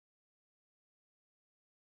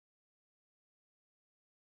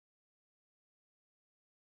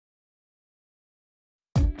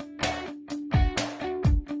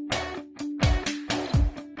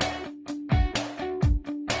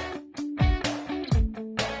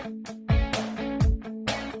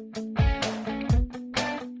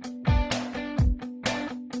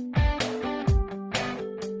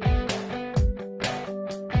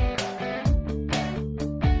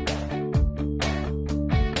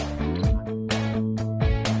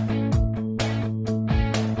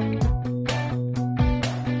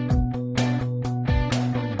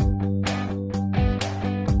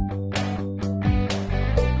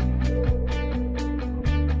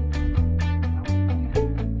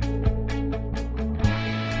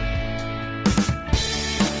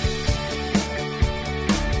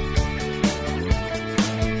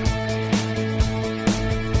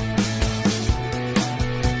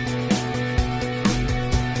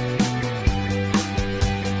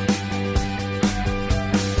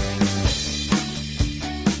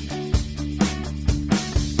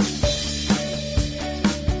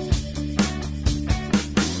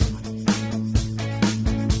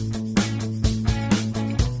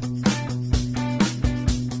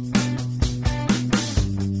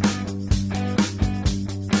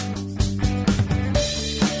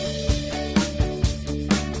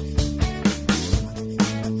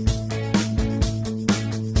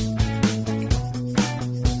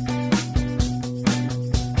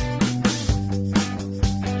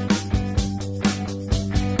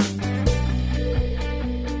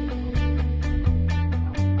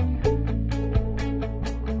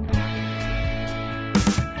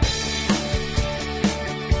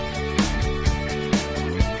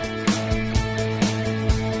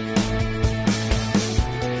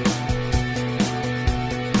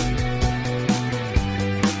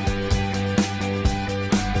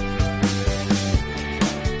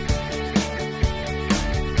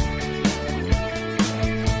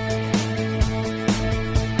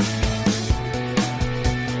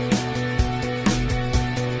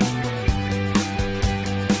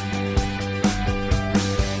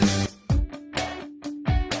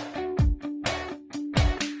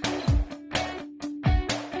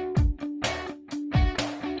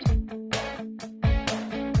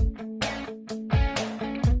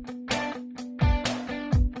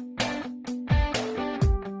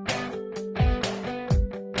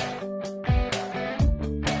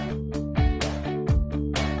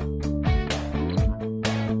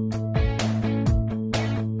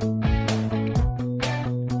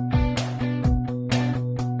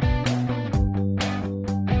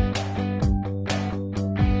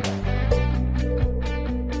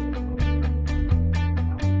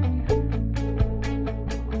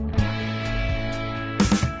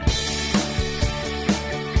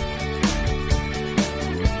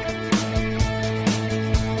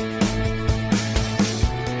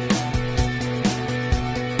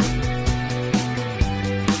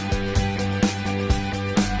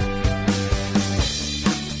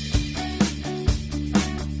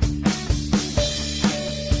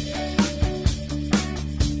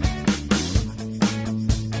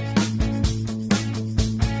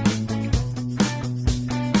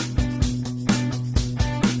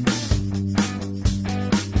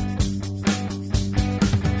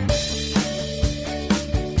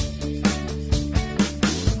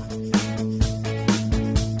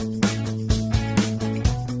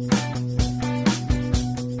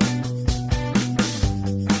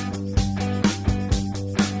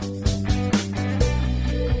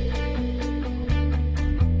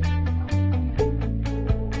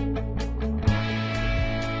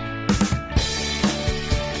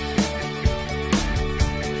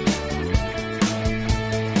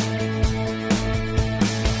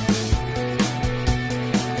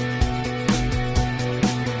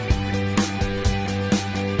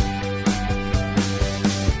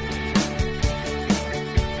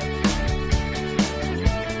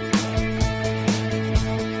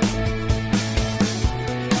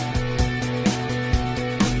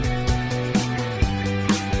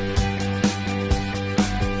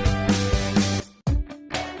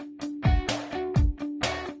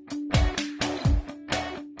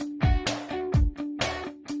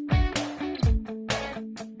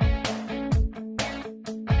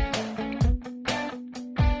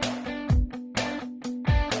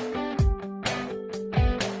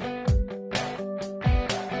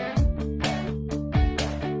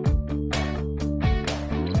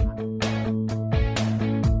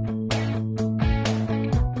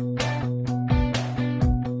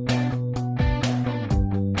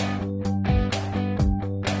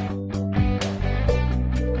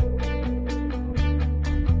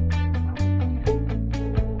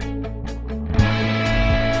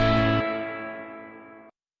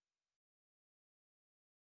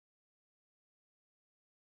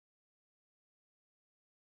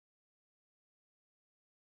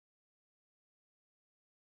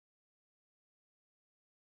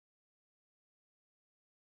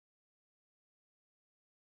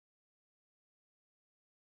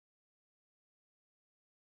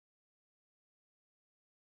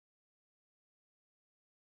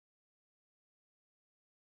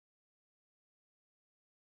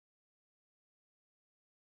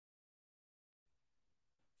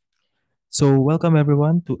So, welcome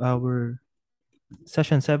everyone to our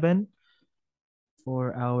session 7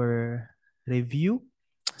 for our review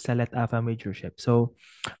sa Let Agham Majorship. So,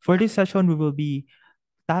 for this session, we will be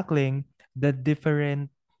tackling the different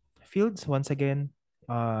fields once again,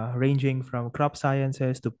 ranging from crop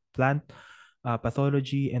sciences to plant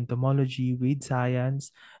pathology, entomology, weed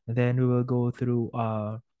science. And then we will go through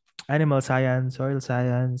animal science, soil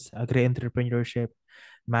science, agri-entrepreneurship,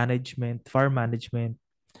 management, farm management,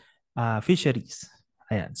 fisheries.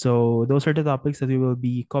 Ayan. So those are the topics that we will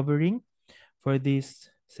be covering for this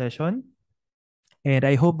session. And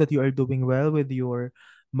I hope that you are doing well with your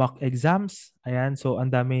mock exams. Ayan. So ang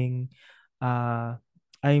daming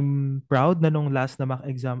I'm proud na nung last na mock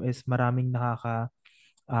exam is maraming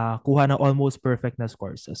kuha ng almost perfect na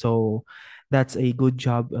scores. So that's a good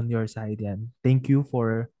job on your side yan. Thank you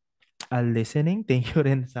for listening. Thank you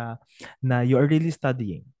rin sa na you are really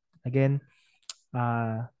studying. Again,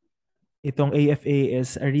 uh, itong AFA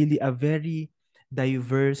is really a very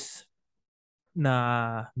diverse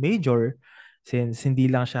na major since hindi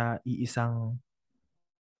lang siya iisang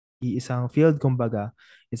field kumbaga.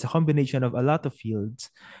 It's a combination of a lot of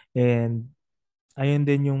fields and ayun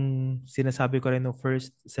din yung sinasabi ko rin no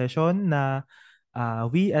first session na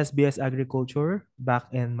we as BS Agriculture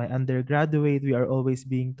back in my undergraduate we are always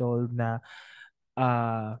being told na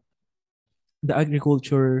uh, the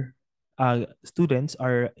agriculture students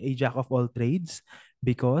are a jack of all trades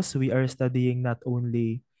because we are studying not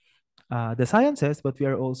only the sciences, but we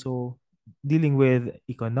are also dealing with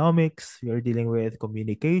economics, we are dealing with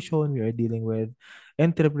communication, we are dealing with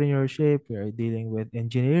entrepreneurship, we are dealing with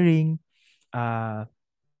engineering, uh,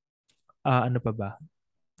 ano pa ba?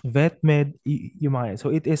 Vet med, yung mga yan.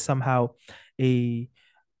 So it is somehow a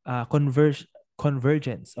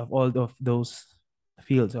convergence of all of those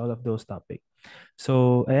fields, all of those topics.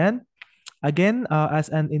 So, ayan. Again, as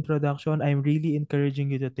an introduction, I'm really encouraging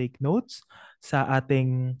you to take notes sa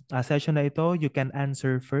ating session na ito. You can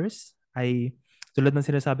answer first. Tulad ng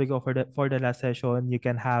sinasabi ko for the last session, you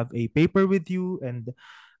can have a paper with you and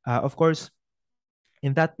of course,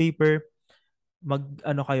 in that paper,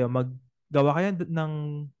 maggawa kayo ng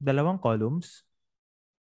dalawang columns.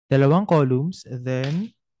 Dalawang columns, then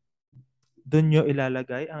doon nyo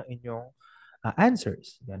ilalagay ang inyong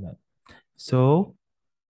answers. Ganun. So,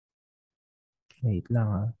 wait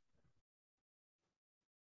lang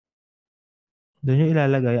Doon nyo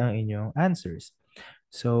ilalagay ang inyong answers.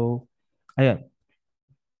 So, ayan.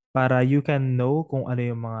 Para you can know kung ano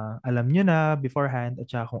yung mga alam nyo na beforehand at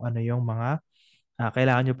saka kung ano yung mga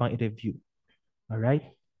kailangan nyo pang i-review.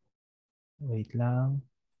 Alright? Wait lang.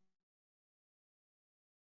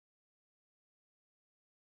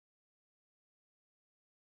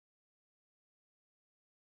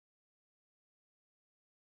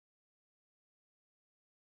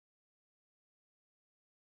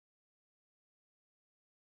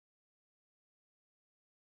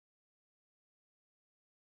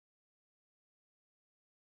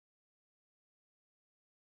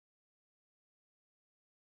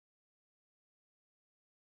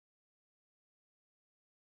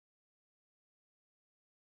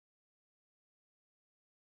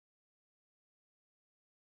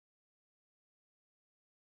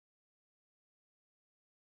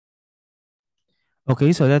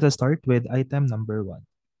 Okay, so let us start with item number 1.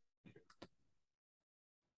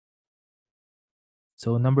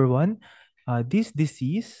 So number 1, this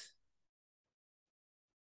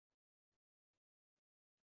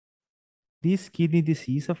kidney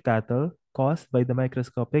disease of cattle caused by the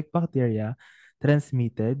microscopic bacteria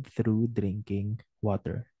transmitted through drinking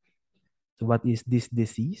water. So what is this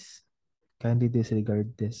disease? Kindly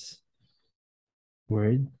disregard this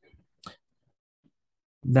word.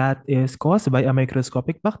 That is caused by a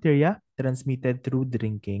microscopic bacteria transmitted through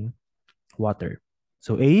drinking water.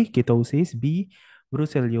 So A, ketosis, B,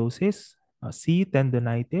 brucellosis, C,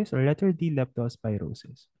 tendonitis, or letter D,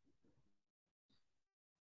 leptospirosis.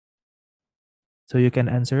 So you can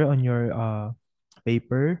answer on your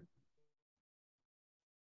paper.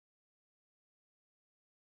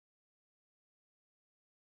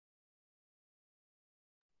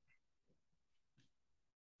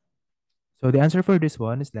 So the answer for this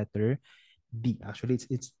one is letter D. Actually,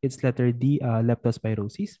 it's letter D,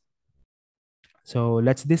 leptospirosis. So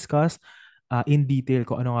let's discuss in detail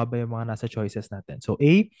kung ano nga ba yung mga nasa choices natin. So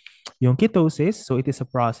A, yung ketosis. So it is a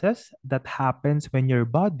process that happens when your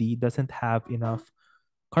body doesn't have enough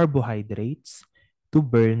carbohydrates to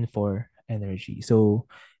burn for energy. So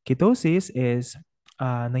ketosis is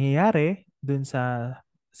nangyayari dun sa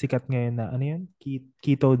sikat ngayon na ano yun?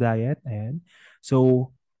 Keto diet. Ayan. So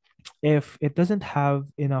if it doesn't have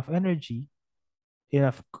enough energy,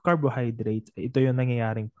 enough carbohydrates, ito yung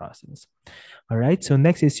nangyayaring process. Alright, so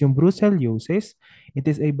next is yung brucellosis. It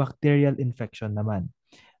is a bacterial infection naman.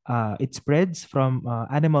 It spreads from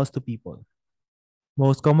animals to people.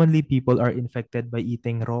 Most commonly, people are infected by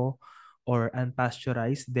eating raw or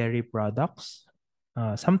unpasteurized dairy products.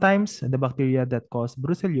 Sometimes, the bacteria that cause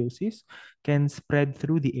brucellosis can spread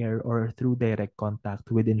through the air or through direct contact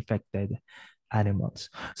with infected animals.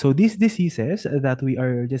 So these diseases that we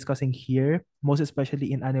are discussing here, most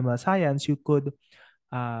especially in animal science, you could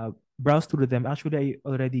browse through them. Actually, I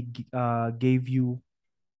already gave you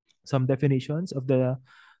some definitions of the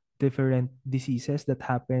different diseases that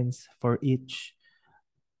happens for each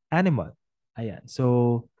animal. Ayan.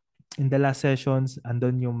 So, in the last sessions,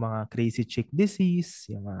 andun yung mga crazy chick disease,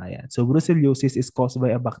 yung mga ayan. So, brucellosis is caused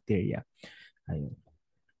by a bacteria. Ayun.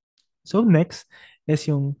 So, next is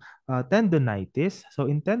yung tendonitis. So,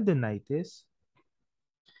 in tendonitis,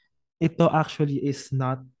 ito actually is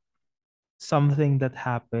not something that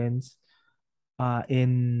happens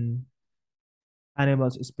in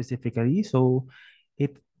animals specifically. So,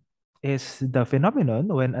 it is the phenomenon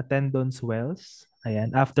when a tendon swells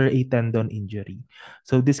after a tendon injury.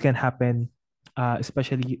 So this can happen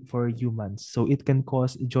especially for humans. So it can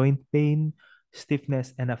cause joint pain,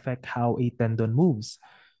 stiffness, and affect how a tendon moves.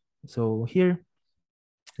 So here,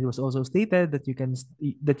 it was also stated that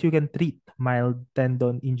you can treat mild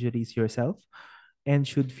tendon injuries yourself and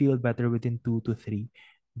should feel better within 2 to 3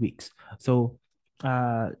 weeks. So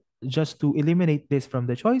just to eliminate this from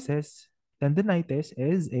the choices, tendonitis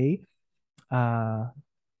is uh,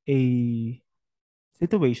 a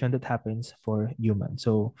situation that happens for humans.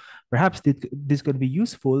 So perhaps this could be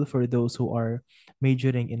useful for those who are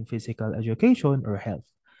majoring in physical education or health.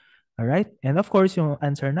 All right. And of course, yung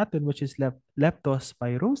answer natin, which is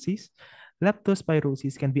leptospirosis.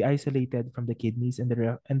 Leptospirosis can be isolated from the kidneys and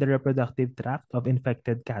the reproductive tract of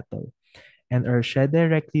infected cattle and are shed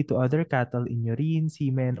directly to other cattle in urine,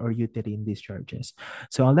 semen, or uterine discharges.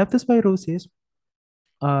 So ang leptospirosis,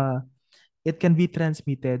 uh, it can be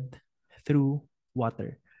transmitted through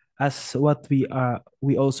water. As what we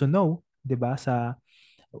also know, 'di ba, sa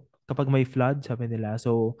kapag may flood, sabi nila.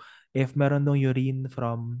 So if meron ng urine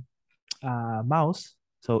from mouse,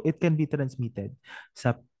 so it can be transmitted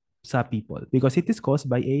sa people because it is caused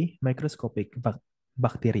by a microscopic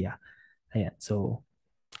bacteria. Ayan. So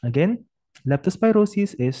again,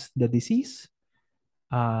 leptospirosis is the disease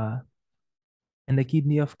uh, in the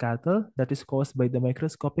kidney of cattle that is caused by the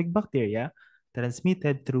microscopic bacteria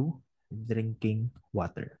transmitted through drinking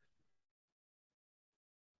water.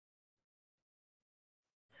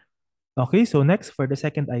 Okay, so next for the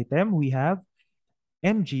second item, we have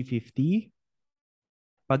MG50,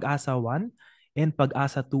 Pag-asa 1, and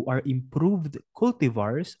Pag-asa 2 are improved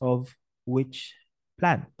cultivars of which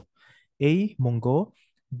plant? A, munggo,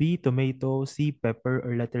 B, tomato, C, pepper,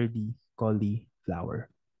 or letter D, cauliflower.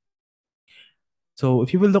 So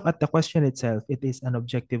if you will look at the question itself, it is an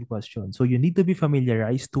objective question. So you need to be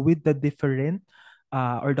familiarized with the different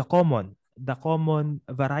or the common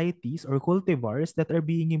varieties or cultivars that are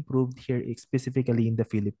being improved here specifically in the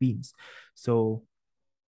Philippines. So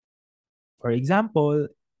for example,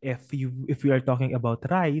 if we are talking about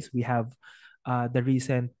rice, we have the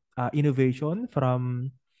recent innovation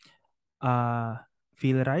from uh,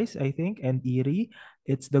 Phil Rice, I think, and Erie.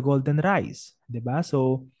 It's the golden rice, 'di ba?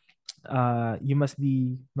 So you must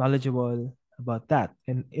be knowledgeable about that.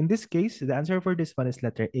 And in this case, the answer for this one is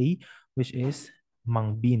letter A, which is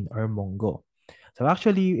mangbin or monggo. So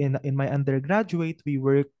actually, in my undergraduate, we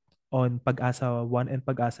worked on Pag-asa 1 and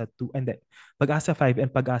Pag-asa 2, and then Pag-asa 5 and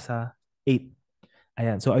Pag-asa 8.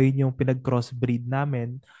 Ayan. So ayun yung pinag-crossbreed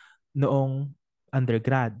namin noong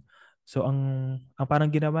undergrad. So ang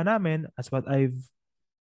parang ginawa namin, as what I've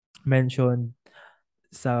mentioned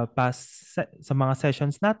sa sa mga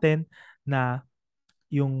sessions natin, na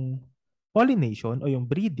yung pollination o yung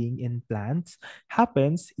breeding in plants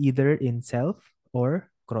happens either in self or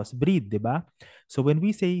crossbreed, di ba? So when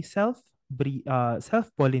we say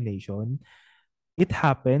self-pollination, it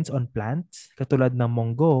happens on plants katulad ng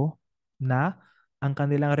monggo na ang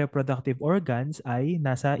kanilang reproductive organs ay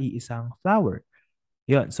nasa iisang flower.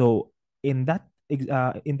 Yun. So in that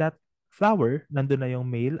flower, nandun na yung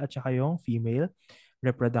male at saka yung female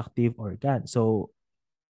reproductive organ. So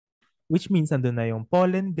which means nandun na yung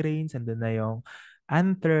pollen grains, nandun na yung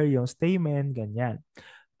anther, yung stamen, ganyan.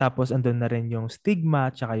 Tapos andun na rin yung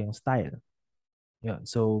stigma at saka yung style. Yun.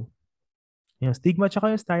 So yung stigma at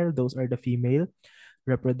saka yung style, those are the female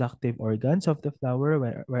reproductive organs of the flower,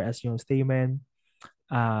 whereas yung stamen,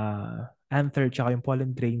 anther, tsaka yung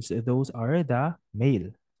pollen grains, those are the male.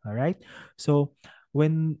 All right? So,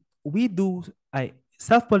 when we do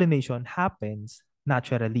self-pollination happens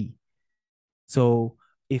naturally. So,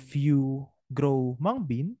 if you grow mung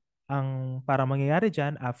bean, ang para mangyayari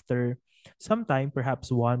dyan after some time, perhaps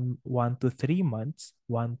 1 to 3 months,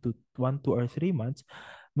 1 to 2 or 3 months,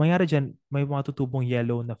 mangyayari dyan, may mga tutubong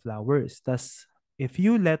yellow na flowers. Tas, if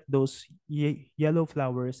you let those yellow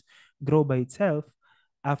flowers grow by itself,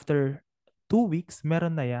 after 2 weeks,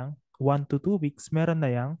 meron na yang, 1 to 2 weeks, meron na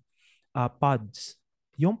yang pods.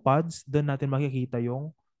 Yung pods, doon natin makikita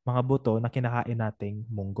yung mga buto na kinakain nating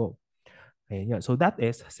munggo. Ayan yun. So that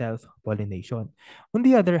is self-pollination. On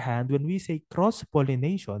the other hand, when we say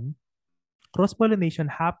cross-pollination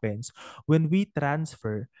happens when we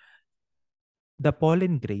transfer the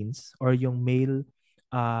pollen grains or yung male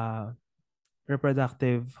uh,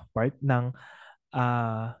 reproductive part ng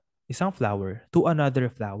isang flower to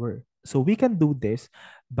another flower. So we can do this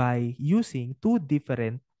by using two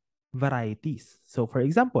different varieties. So for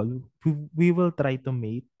example, we will try to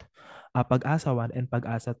mate pag-asa 1 and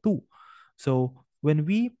pag-asa 2. So when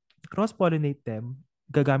we cross-pollinate them,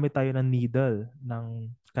 gagamit tayo ng needle, ng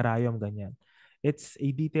karayom, ganyan. It's a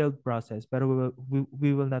detailed process, pero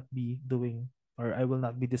we will not be doing, or I will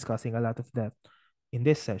not be discussing a lot of that in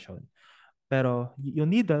this session. Pero yung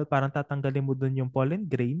needle, parang tatanggalin mo dun yung pollen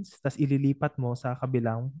grains, tas ililipat mo sa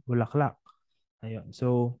kabilang bulaklak. Ayun.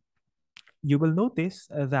 So, you will notice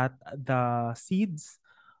that the seeds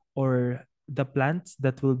or the plants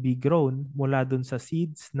that will be grown mula dun sa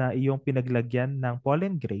seeds na iyong pinaglagyan ng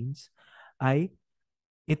pollen grains ay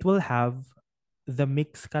it will have the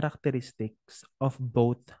mixed characteristics of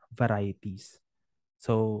both varieties.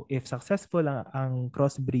 So, if successful ang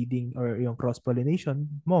crossbreeding or yung cross-pollination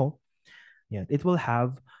mo, yeah, it will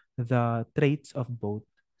have the traits of both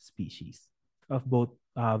species, of both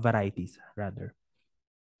varieties, rather.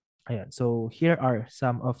 Ayan. So here are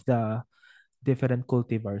some of the different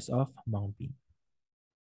cultivars of mung bean.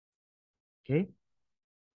 Okay.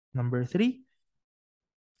 Number 3.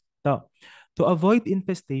 To avoid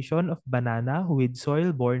infestation of banana with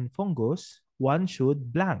soil-borne fungus, one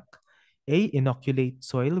should blank. A. Inoculate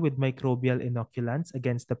soil with microbial inoculants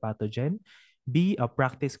against the pathogen. B.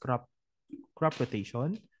 Practice crop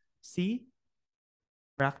rotation. C.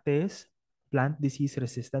 Practice plant disease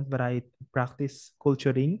resistant variety, practice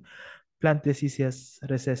culturing plant diseases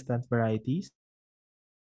resistant varieties.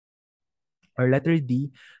 Or letter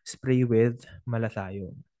D, spray with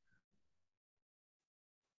malathion.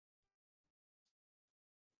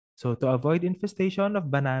 So to avoid infestation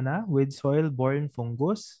of banana with soil-borne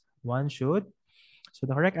fungus, one should. So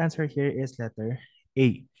the correct answer here is letter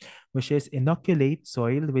A, which is inoculate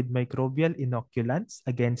soil with microbial inoculants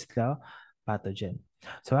against the pathogen.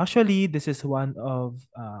 So actually, this is one of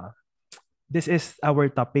this is our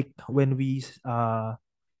topic when we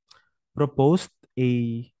proposed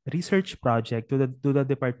a research project to the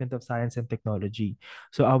Department of Science and Technology.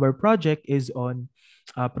 So our project is on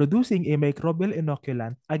producing a microbial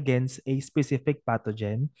inoculant against a specific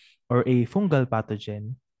pathogen or a fungal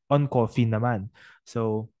pathogen on coffee naman.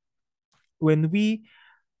 So when we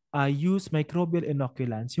use microbial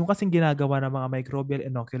inoculants, yung kasing ginagawa ng mga microbial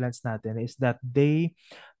inoculants natin is that they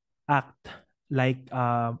act like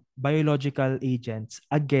biological agents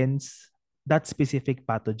against that specific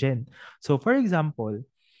pathogen. So for example,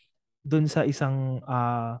 dun sa isang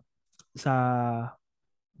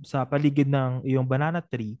sa paligid ng iyong banana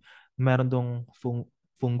tree, meron dong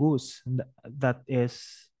fungus that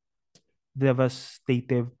is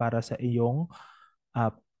devastative para sa iyong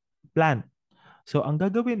plant. So ang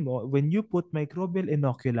gagawin mo, when you put microbial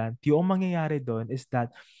inoculant, yung mangyayari doon is that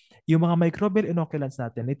yung mga microbial inoculants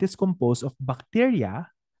natin, it is composed of bacteria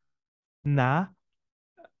na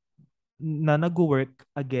nag-work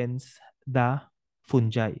against the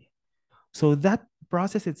fungi. So that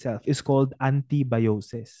process itself is called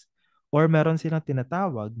antibiosis. Or meron silang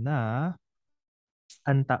tinatawag na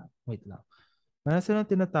wait lang. Meron silang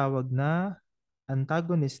tinatawag na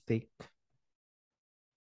antagonistic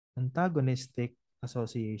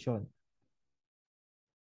association.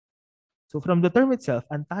 So from the term itself,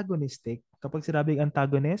 antagonistic, kapag sinabing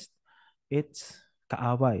antagonist, it's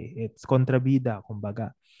kaaway, it's kontrabida,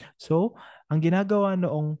 kumbaga. So, ang ginagawa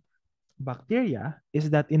noong bacteria is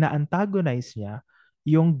that ina-antagonize niya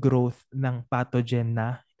yung growth ng pathogen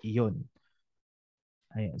na iyon.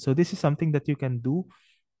 Ayan. So this is something that you can do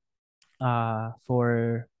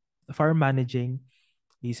for managing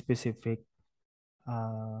a specific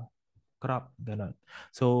crop. Ganon.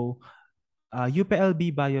 So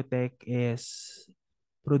UPLB Biotech is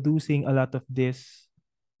producing a lot of this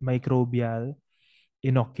microbial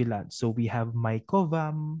inoculants. So we have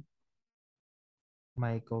Mycovam,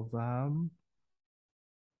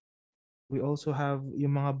 We also have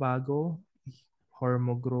yung mga bago,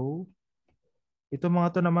 Hormogrow. Ito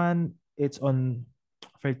mga to naman, it's on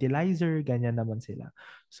fertilizer, ganyan naman sila.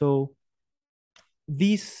 So,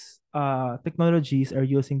 these technologies are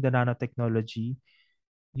using nanotechnology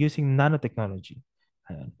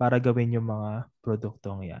ayan, para gawin yung mga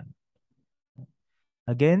produktong yan.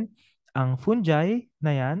 Again, ang fungi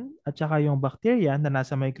na yan at saka yung bacteria na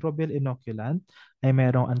nasa microbial inoculant ay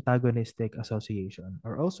merong antagonistic association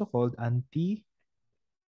or also called antibiosis.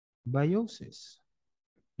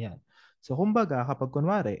 Yan. So kumbaga kapag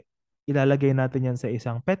kunwari ilalagay natin yan sa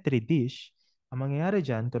isang petri dish, ang mangyayari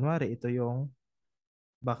dyan, kunwari ito yung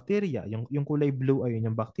bacteria, yung kulay blue ayun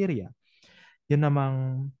yung bacteria. Yun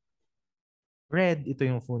namang red, ito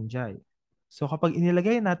yung fungi. So kapag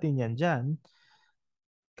inilagay natin yan dyan,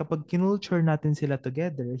 kapag kinulture natin sila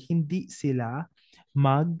together, hindi sila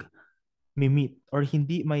mag-meet or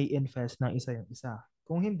hindi may infest ng isa yung isa.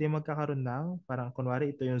 Kung hindi, magkakaroon ng parang kunwari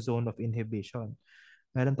ito yung zone of inhibition.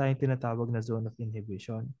 Meron tayong tinatawag na zone of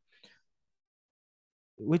inhibition.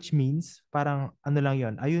 Which means, parang ano lang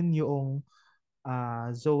yon, ayun yung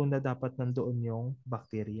zone na dapat nandoon yung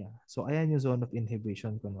bacteria. So, ayan yung zone of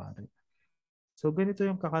inhibition kunwari. So, ganito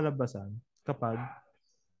yung kakalabasan kapag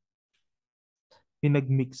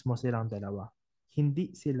pinag-mix mo silang dalawa.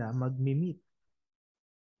 Hindi sila mag-meet.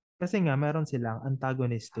 Kasi nga, meron silang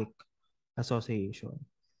antagonistic association.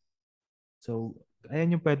 So,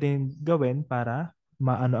 ayan yung pwedeng gawin para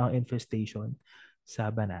maano ang infestation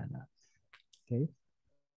sa banana. Okay?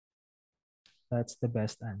 That's the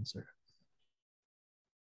best answer.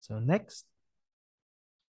 So, next,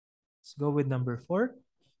 let's go with number 4.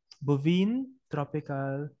 Bovine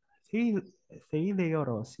tropical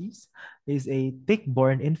theileriosis is a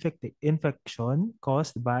tick-borne infection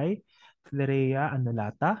caused by Flerea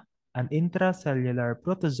annulata, an intracellular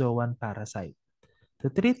protozoan parasite. To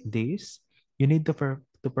treat this, you need to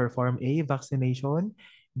perform A, vaccination,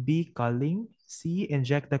 B, culling, C,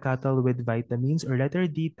 inject the cattle with vitamins, or letter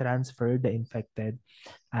D, transfer the infected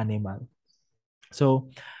animal. So,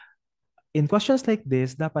 in questions like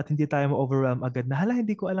this, dapat hindi tayo ma-overwhelm agad na, hala,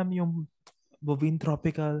 hindi ko alam yung bovine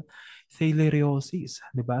tropical theileriosis,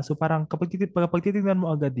 di ba? So parang kapag titignan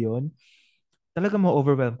mo agad yon, talaga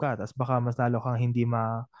ma-overwhelm ka. Tapos baka mas lalo kang hindi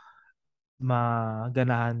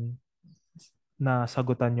maganahan na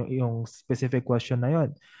sagutan yung specific question na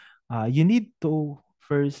yon. You need to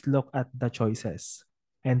first look at the choices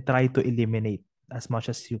and try to eliminate as much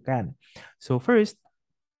as you can. So first,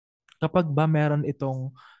 kapag ba meron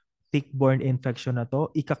itong tick-borne infection na to,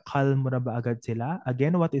 ikakal mo na ba agad sila?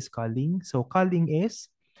 Again, what is culling? So culling is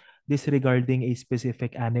disregarding a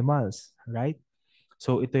specific animals, right?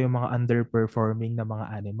 So ito yung mga underperforming na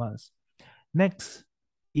mga animals. Next,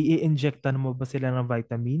 i-injectan mo ba sila ng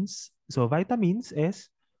vitamins? So vitamins is,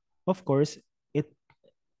 of course, it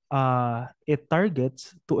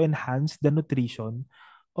targets to enhance the nutrition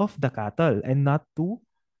of the cattle and not to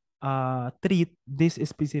treat this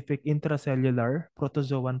specific intracellular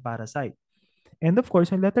protozoan parasite. And of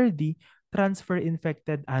course, yung letter D, transfer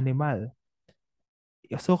infected animal.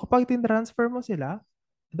 So kapag tin-transfer mo sila,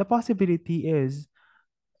 the possibility is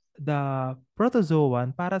the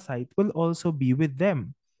protozoan parasite will also be with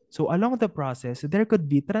them. So along the process, there could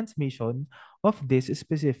be transmission of this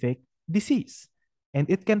specific disease. And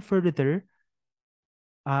it can further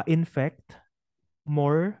infect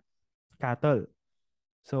more cattle.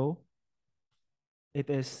 So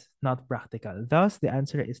it is not practical. Thus, the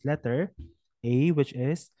answer is letter A, which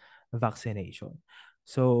is vaccination.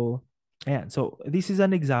 So, ayan. So, this is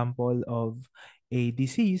an example of a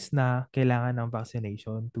disease na kailangan ng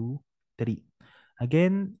vaccination to treat.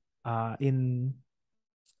 Again, in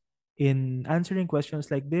answering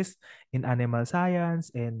questions like this, in animal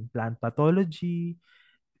science, in plant pathology,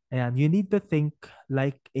 ayan, you need to think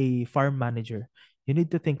like a farm manager. You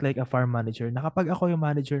need to think like a farm manager na kapag ako yung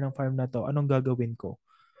manager ng farm na to, anong gagawin ko?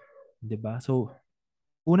 'Di ba? So,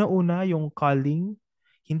 una-una yung culling,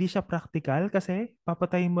 hindi siya practical kasi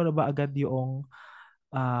papatayin mo na ba agad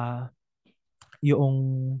ah yung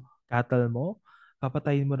cattle mo?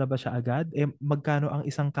 Papatayin mo na ba siya agad? Eh, magkano ang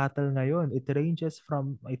isang cattle ngayon? It ranges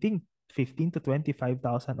from, I think, 15 to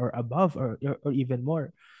 25,000 or above or even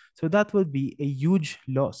more. So that would be a huge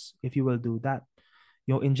loss if you will do that.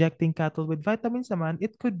 Yung injecting cattle with vitamins naman,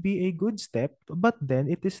 it could be a good step, but then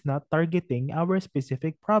it is not targeting our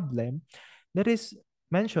specific problem that is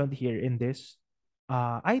mentioned here in this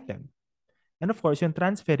item. And of course, yung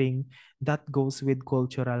transferring, that goes with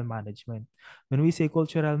cultural management. When we say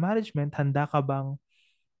cultural management, handa ka bang,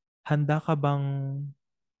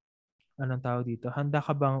 anong tawag dito? Handa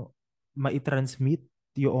ka bang maitransmit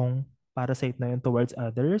yung parasite na yun towards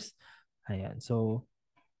others? Ayan. So,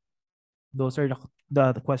 those are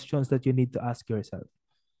the questions that you need to ask yourself.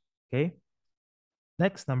 Okay?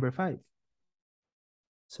 Next, number 5.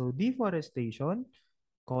 So, deforestation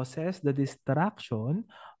causes the destruction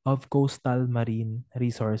of coastal marine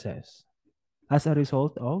resources as a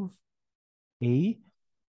result of A,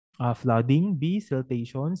 flooding, B,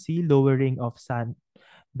 siltation, C, lowering of sand.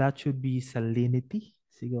 That should be salinity,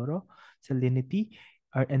 siguro. Salinity.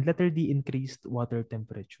 And letter D, increased water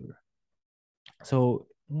temperature. So,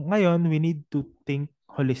 ngayon, we need to think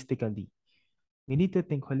holistically. We need to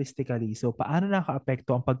think holistically. So, paano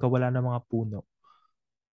nakaka-apekto ang pagkawala ng mga puno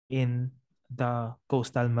in the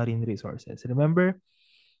coastal marine resources? Remember,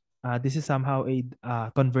 this is somehow a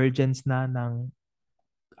convergence na ng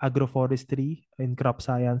agroforestry and crop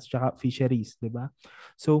science tsaka fisheries, di ba?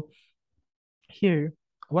 So, here,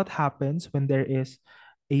 what happens when there is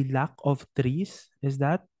a lack of trees is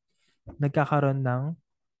that nagkakaroon ng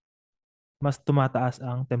mas tumataas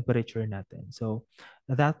ang temperature natin. So,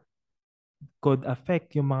 that could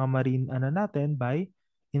affect yung mga marine natin by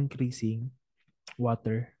increasing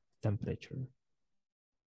water temperature.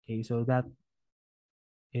 Okay, so that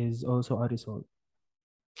is also a result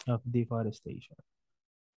of deforestation.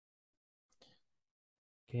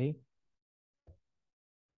 Okay.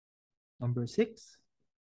 Number 6.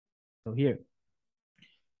 So here,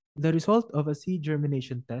 the result of a seed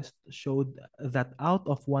germination test showed that out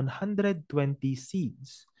of 120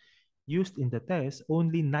 seeds used in the test,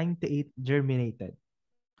 only 98 germinated.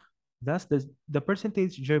 Thus, the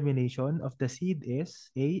percentage germination of the seed is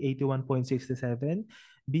A, 81.67,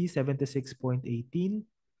 B, 76.18,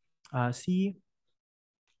 C,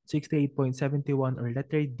 68.71, or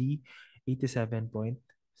letter D,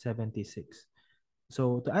 87.76.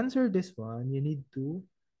 So, to answer this one, you need to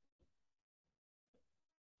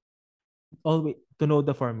always to know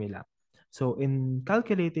the formula. So, in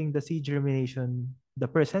calculating the seed germination, the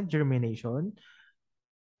percent germination,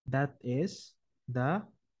 that is the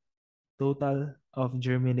total of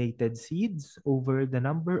germinated seeds over the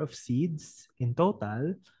number of seeds in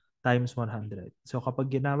total times 100. So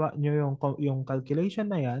kapag ginawa nyo yung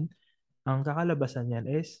calculation na yan, ang kakalabasan yan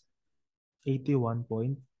is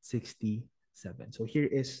 81.67. So here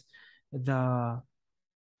is the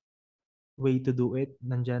way to do it.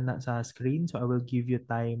 Nandyan na sa screen. So I will give you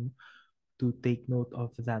time to take note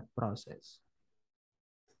of that process.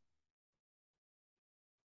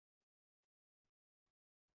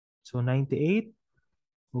 So 98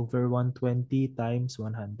 over 120 times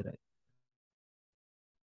 100.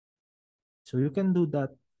 So you can do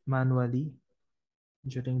that manually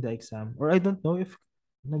during the exam. Or I don't know if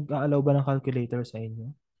nag-aalaw ba ng calculator sa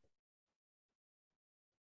inyo.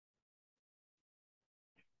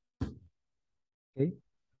 Okay?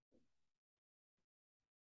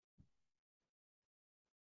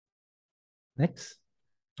 Next.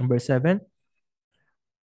 Number 7.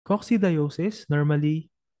 Coccidiosis is normally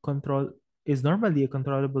a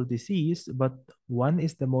controllable disease, but one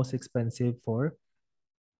is the most expensive for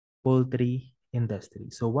poultry industry.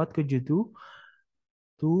 So what could you do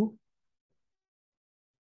to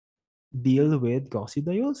deal with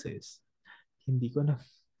coccidiosis? Hindi ko na.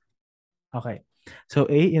 Okay. So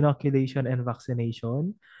A, inoculation and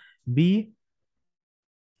vaccination. B,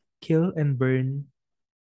 kill and burn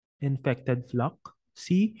infected flock.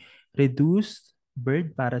 C, reduce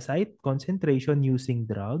bird parasite concentration using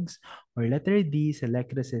drugs. Or letter D,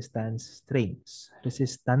 select resistant strains.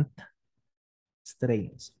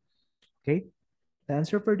 Okay? The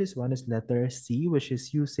answer for this one is letter C, which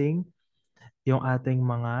is using yung ating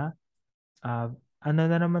mga ano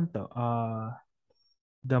na naman to?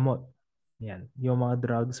 Gamot. Yan. Yung mga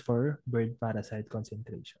drugs for bird parasite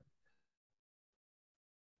concentration.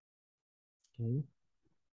 Okay?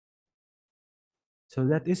 So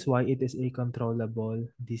that is why it is a controllable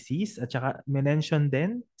disease. At saka mention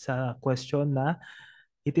din sa question na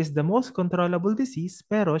it is the most controllable disease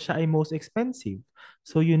pero siya ay most expensive.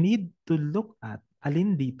 So you need to look at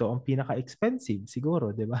alin dito ang pinaka-expensive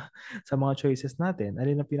siguro, di ba? Sa mga choices natin,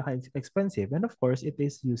 alin ang pinaka-expensive? And of course, it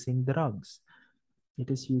is using drugs. It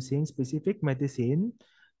is using specific medicine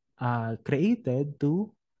created to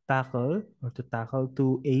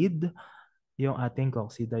aid yung ating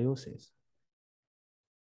coccidiosis.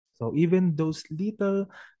 So even those little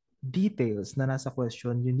details na nasa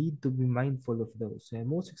question, you need to be mindful of those. And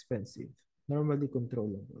most expensive, normally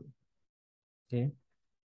controllable. Okay?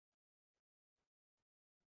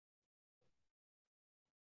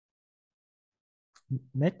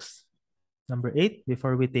 Next, number 8,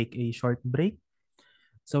 before we take a short break.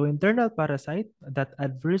 So internal parasite that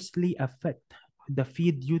adversely affect the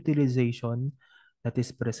feed utilization that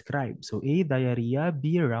is prescribed. So A, diarrhea,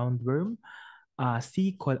 B, roundworm,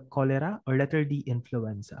 C, cholera, or letter D,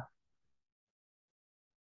 influenza.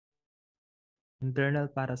 Internal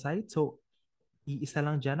parasite. So, iisa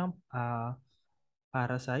lang dyan ang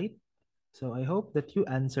parasite. So, I hope that you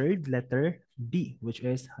answered letter B, which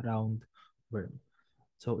is roundworm.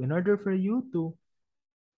 So, in order for you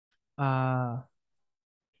uh,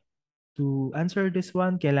 to answer this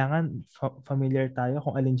one, kailangan familiar tayo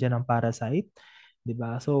kung alin dyan ang parasite.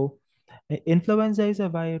 Diba? So, influenza is a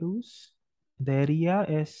virus. Diarrhea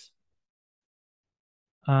is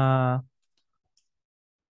uh,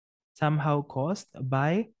 somehow caused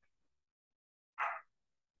by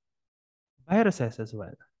viruses as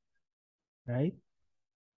well, right?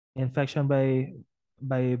 Infection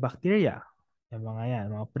by bacteria, yung mga yan,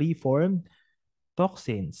 mga preformed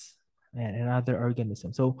toxins, and other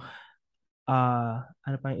organisms. So,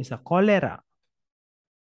 ano pa yung isa? Cholera.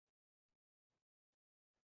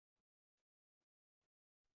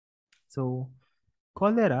 So,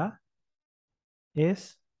 cholera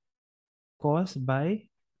is caused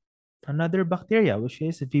by another bacteria, which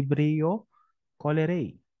is Vibrio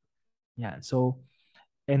cholerae. Yeah. So,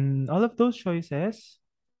 in all of those choices,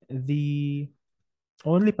 the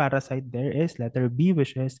only parasite there is letter B,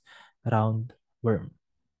 which is roundworm.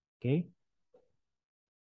 Okay.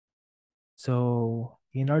 So,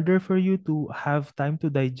 in order for you to have time to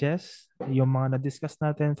digest yung mga na-discuss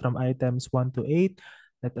natin from items 1 to 8,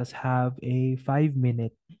 let us have a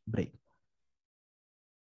 5-minute break.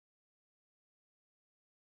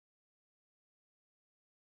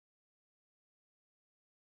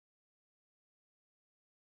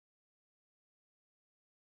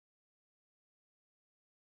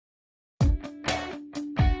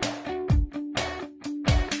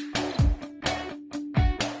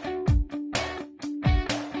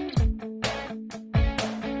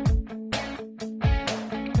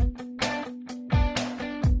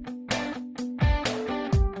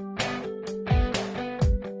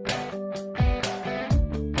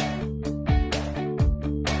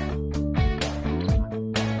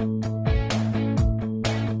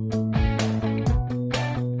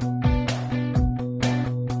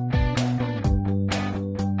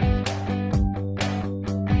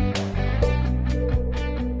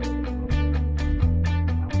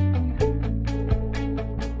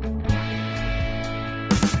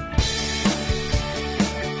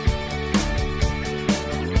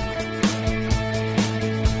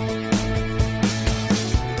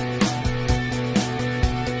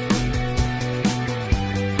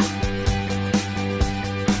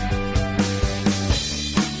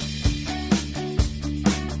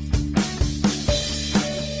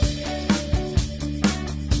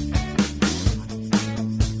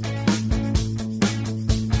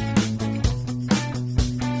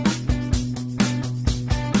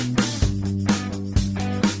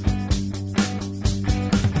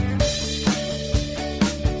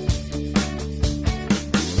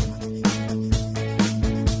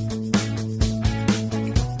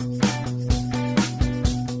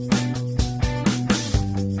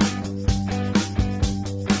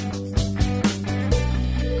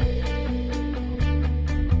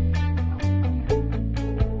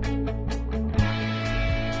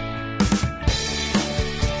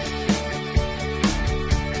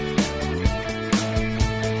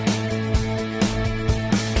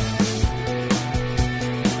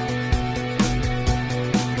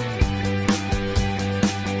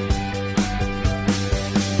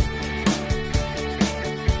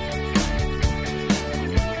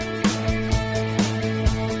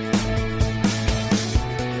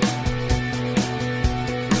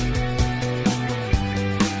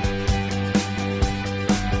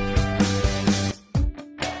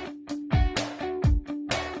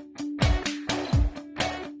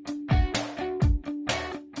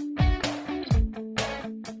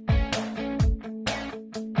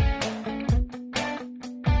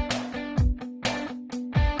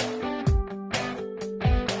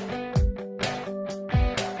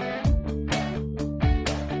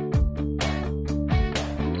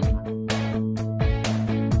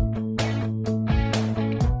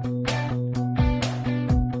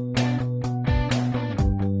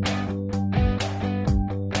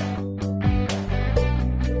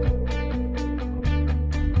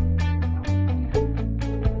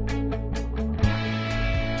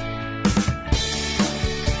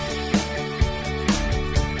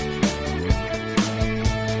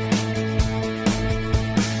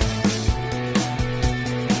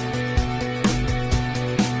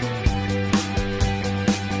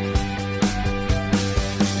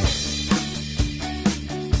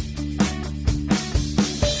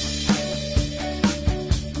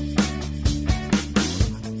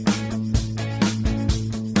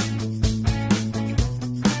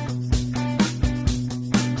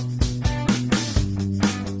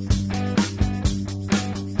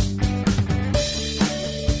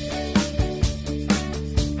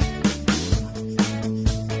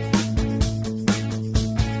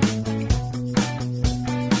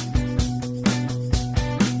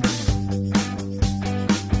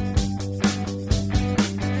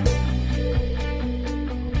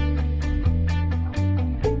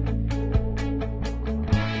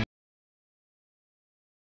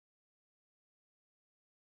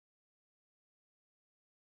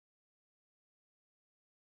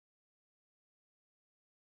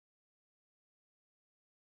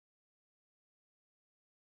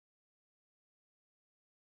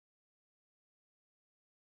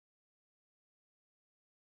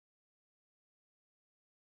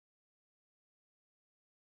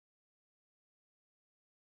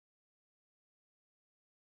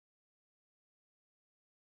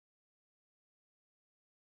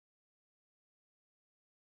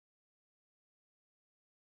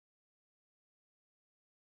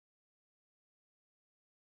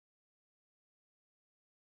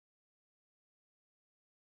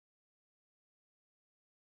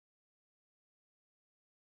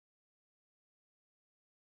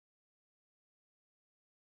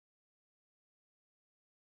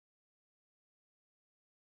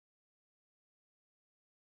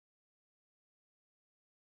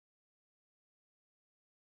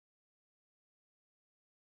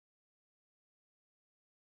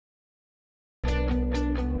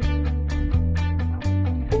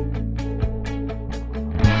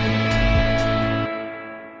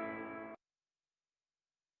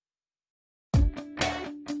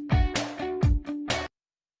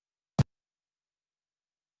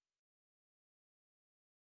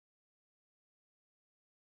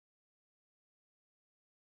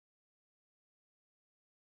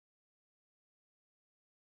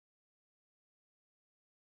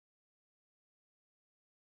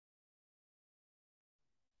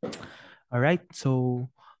 All right. So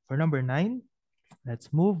for number 9,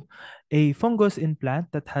 let's move. A fungus in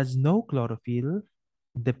plant that has no chlorophyll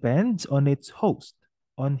depends on its host,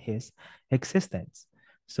 on his existence.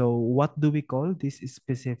 So what do we call this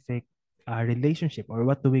specific relationship, or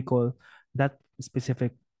what do we call that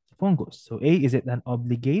specific fungus? So A, is it an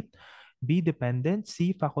obligate? B, dependent?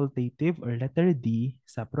 C, facultative? Or letter D,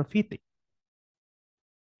 saprophytic?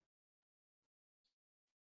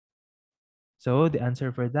 So the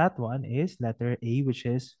answer for that one is letter A, which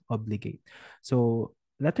is obligate. So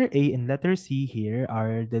letter A and letter C here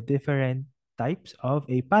are the different types of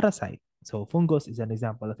a parasite. So fungus is an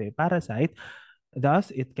example of a parasite.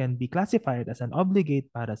 Thus, it can be classified as an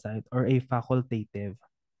obligate parasite or a facultative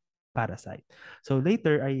parasite. So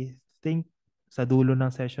later, I think sa dulo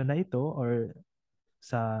ng session na ito or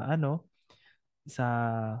sa sa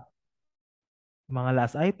mga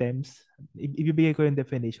last items, ibibigay ko yung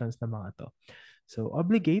definitions ng mga to. So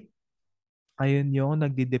obligate, ayun yung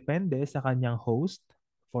nagdidepende sa kanyang host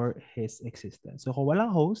for his existence. So kung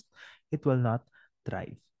walang host, it will not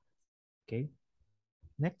thrive. Okay?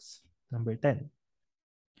 Next, number 10.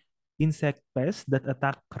 Insect pests that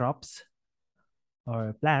attack crops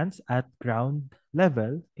or plants at ground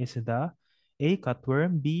level is the A,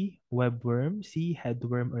 cutworm, B, webworm, C,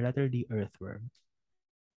 headworm, or letter D, earthworm.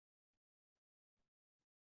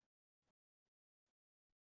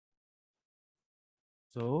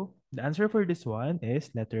 So the answer for this one is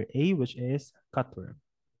letter A, which is cutworm.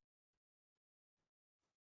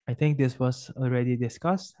 I think this was already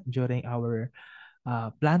discussed during our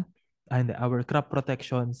plant and our crop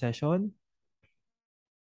protection session.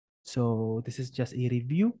 So this is just a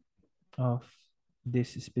review of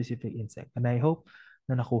this specific insect. And I hope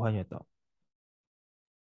na nakuha nyo to.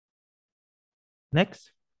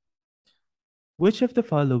 Next, which of the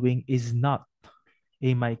following is not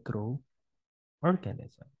a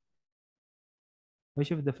microorganism?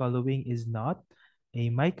 Which of the following is not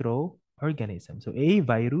a microorganism? So A,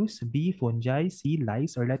 virus, B, fungi, C,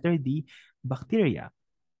 lice, or letter D, bacteria.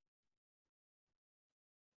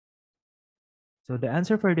 So the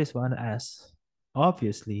answer for this one, as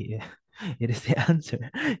obviously it is the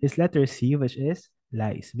answer, is letter C, which is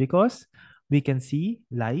lice, because we can see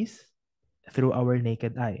lice through our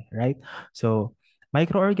naked eye, right? So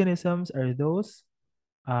microorganisms are those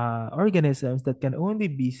organisms that can only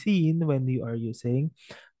be seen when you are using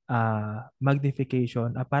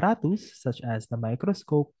magnification apparatus such as the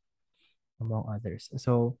microscope, among others.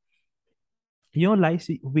 So yung lice,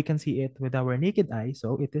 we can see it with our naked eye,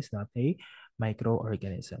 so it is not a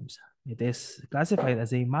microorganisms. It is classified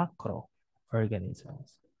as a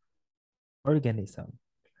macroorganisms. Organism.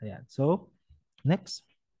 Ayan. So, next,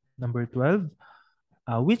 number 12.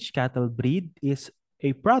 Which cattle breed is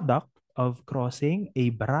a product of crossing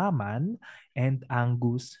a Brahman and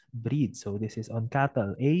Angus breed? So, this is on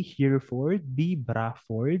cattle. A, Hereford, B,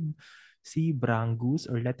 Braford, C, Brangus,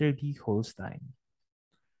 or letter D, Holstein.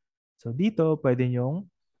 So, dito, pwede nyong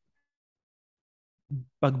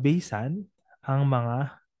pagbasean ang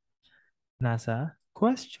mga nasa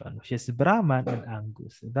question, which is Brahman and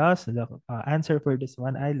Angus. Thus, the answer for this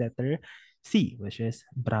one ay letter C, which is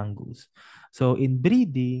Brangus. So, in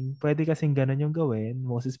breeding, pwede kasing ganun yung gawin,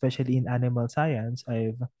 most especially in animal science.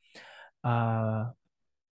 I've uh,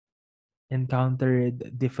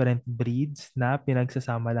 encountered different breeds na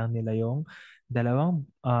pinagsasama lang nila yung dalawang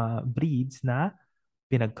breeds na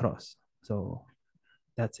pinag-cross. So,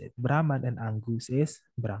 that's it. Brahman and Angus is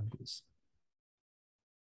Brangus.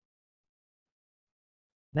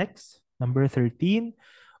 Next, number 13,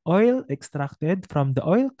 oil extracted from the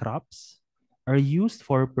oil crops are used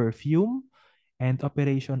for perfume and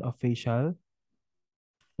operation of facial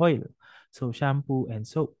oil. So shampoo and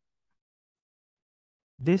soap.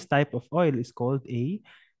 This type of oil is called A,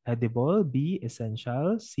 edible, B,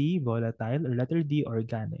 essential, C, volatile, or letter D,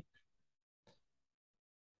 organic.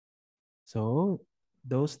 So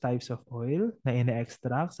those types of oil na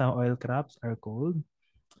ina-extract sa oil crops are called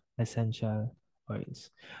essential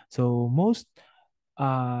oils. So most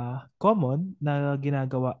common na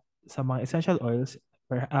ginagawa sa mga essential oils,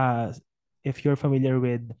 if you're familiar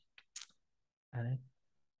with ano,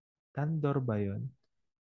 Candor ba yun?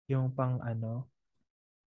 Yung pang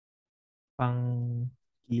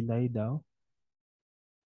kilay daw.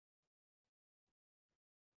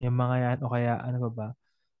 Yung mga yan, o kaya ano ba ba?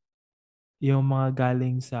 Yung mga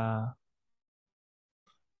galing sa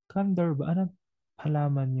Candor ba? Anong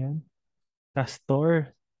halaman yun?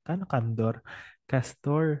 Castor. Kano Candor?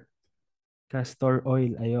 Castor. Castor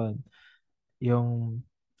oil, ayon. Yung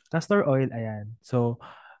castor oil, ayan. So,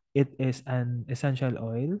 it is an essential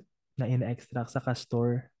oil na ina-extract sa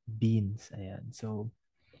castor beans. Ayan. So,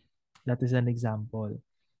 That is an example.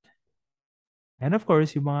 And of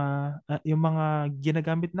course, yung mga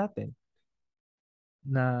ginagamit natin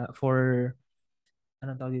na for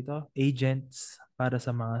anong tawag dito? Agents para sa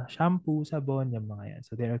mga shampoo, sabon, yung mga yan.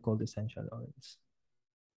 So they are called essential oils.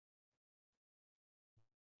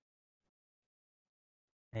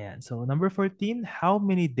 Ayan. So number 14, how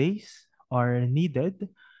many days are needed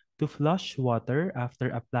to flush water after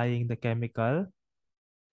applying the chemical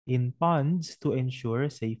in ponds to ensure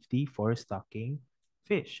safety for stocking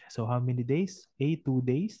fish? So how many days? A, 2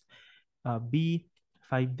 days. B,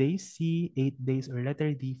 5 days. C, 8 days. Or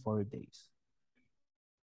letter D, 4 days.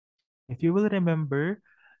 If you will remember,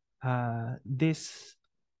 this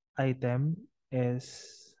item is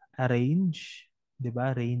a range, 'di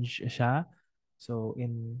ba? Range siya. So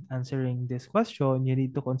in answering this question, you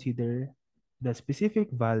need to consider the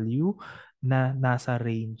specific value na nasa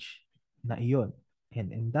range na iyon.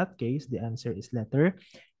 And in that case, the answer is letter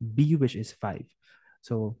B, which is 5.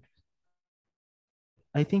 So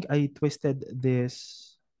I think I twisted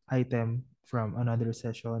this item from another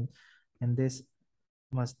session, and this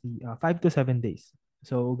must be 5 to 7 days.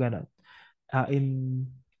 So ganon. In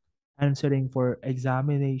answering for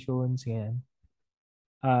examinations, ganyan,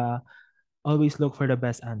 uh, always look for the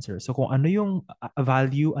best answer. So kung ano yung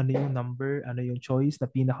value, ano yung number, ano yung choice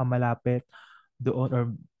na pinakamalapit doon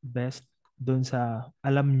or best doon sa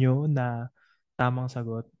alam nyo na tamang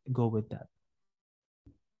sagot, go with that.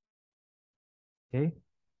 Okay?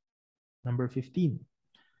 Number 15.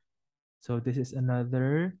 So this is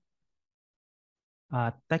another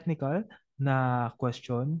technical na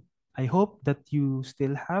question. I hope that you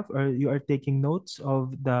still have or you are taking notes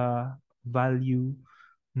of the value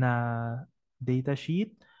na data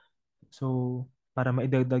sheet. So, para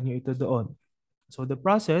maidagdag nyo ito doon. So, the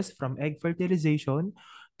process from egg fertilization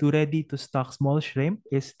to ready to stock small shrimp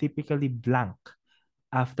is typically blank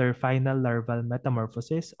after final larval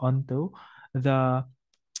metamorphosis onto the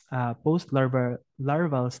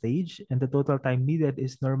post-larval stage, and the total time needed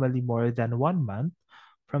is normally more than 1 month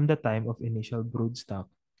from the time of initial broodstock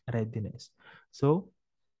readiness. So,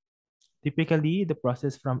 typically, the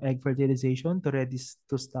process from egg fertilization to ready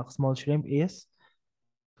to stock small shrimp is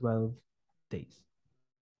 12 days.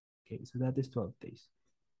 Okay, so that is 12 days.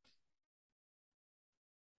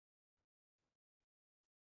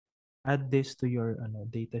 Add this to your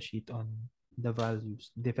data sheet on the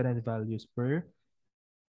values, different values per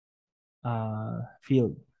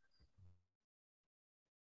field.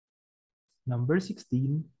 Number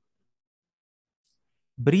 16,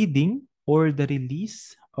 breeding or the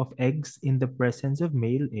release of eggs in the presence of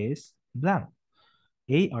male is blank.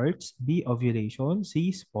 A, arts, B, ovulation,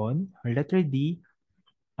 C, spawn, or letter D,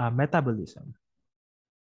 metabolism.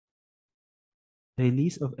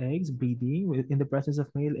 Release of eggs, breeding in the presence of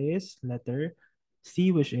male is letter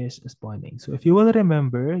C, which is spawning. So if you will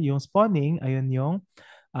remember, yung spawning, ayun yung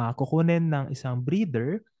kukunin ng isang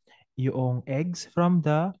breeder yung eggs from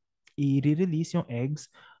i-release yung eggs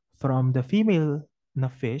from the female na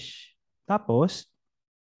fish. Tapos,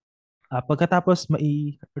 pagkatapos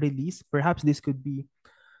mai-release, perhaps uh, this could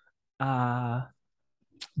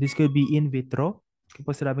be in vitro.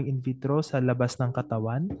 Kapag sinabing in vitro, sa labas ng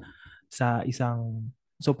katawan, sa isang,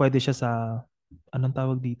 so pwede siya sa, anong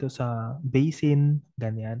tawag dito, sa basin,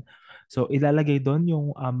 ganyan. So, ilalagay doon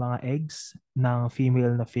yung mga eggs ng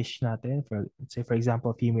female na fish natin. Let's say, for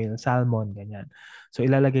example, female salmon, ganyan. So,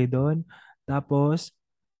 ilalagay doon. Tapos,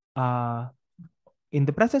 in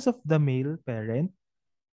the presence of the male parent,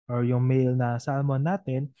 or yung male na salmon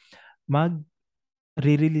natin,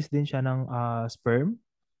 mag-release din siya ng sperm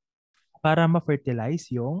para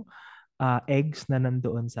ma-fertilize yung eggs na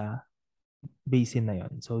nandoon sa basin na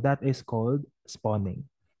yon. So that is called spawning.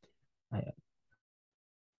 Ayan.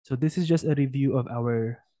 So this is just a review of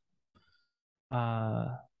our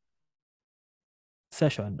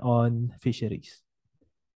session on fisheries.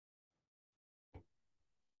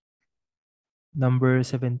 Number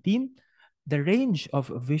 17, the range of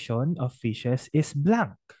vision of fishes is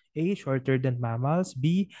blank. A, shorter than mammals.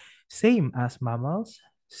 B, same as mammals.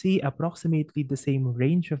 C, approximately the same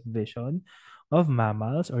range of vision of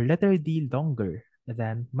mammals. Or letter D, longer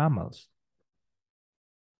than mammals.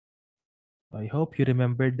 I hope you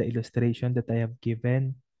remembered the illustration that I have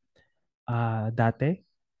given dati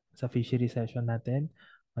sa fishery session natin.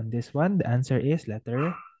 On this one, the answer is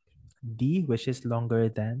letter D, which is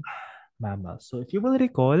longer than mammals. So if you will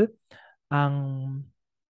recall, ang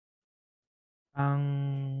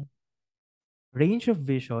range of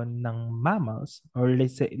vision ng mammals, or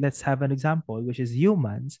let's have an example, which is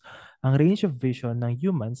humans, ang range of vision ng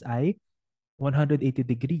humans ay 180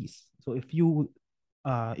 degrees. So if you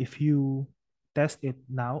test it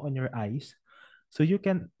now on your eyes. So you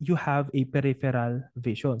have a peripheral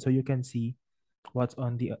vision. So you can see what's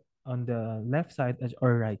on the left side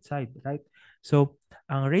or right side, right? So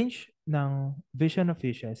ang range ng vision of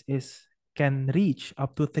fishes is can reach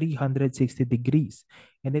up to 360 degrees.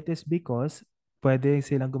 And it is because pwede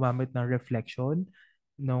silang gumamit ng reflection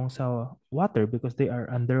nung sa water because they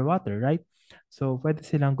are underwater, right? So pwede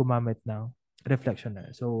silang gumamit ng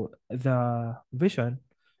reflectioner. So the vision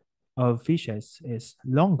of fishes is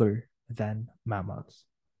longer than mammals.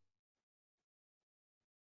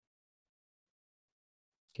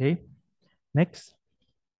 Okay, next.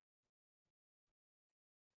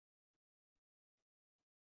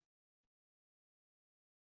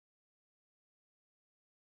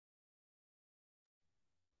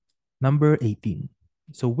 Number 18.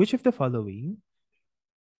 So which of the following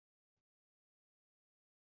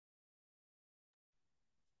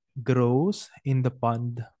grows in the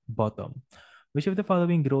pond bottom? Which of the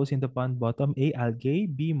following grows in the pond bottom? A, algae,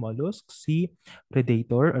 B, mollusk, C,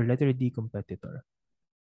 predator, or letter D, competitor?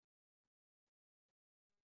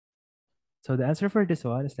 So the answer for this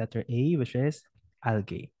one is letter A, which is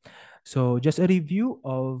algae. So just a review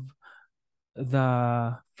of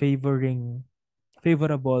the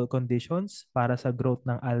favorable conditions para sa growth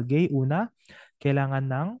ng algae. Una, kailangan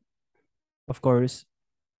ng, of course,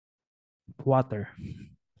 water.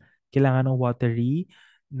 Kailangan ng watery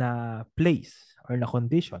na place or na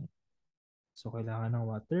condition. So, kailangan ng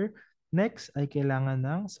water. Next ay kailangan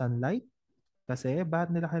ng sunlight. Kasi, bakit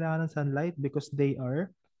nila kailangan ng sunlight? Because they are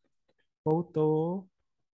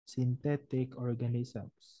photosynthetic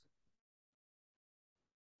organisms.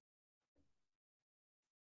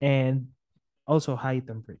 And also high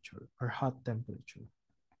temperature or hot temperature.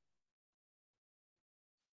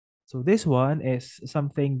 So this one is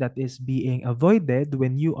something that is being avoided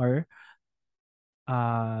when you are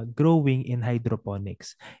growing in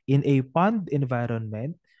hydroponics. In a pond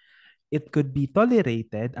environment, it could be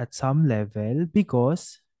tolerated at some level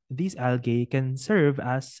because these algae can serve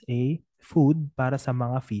as a food para sa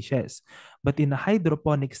mga fishes. But in a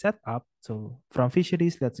hydroponic setup, so from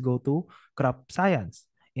fisheries, let's go to crop science.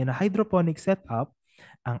 In a hydroponic setup,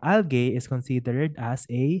 ang algae is considered as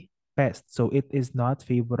a pest. So it is not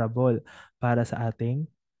favorable para sa ating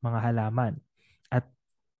mga halaman. At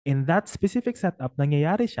in that specific setup,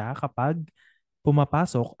 nangyayari siya kapag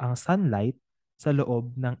pumapasok ang sunlight sa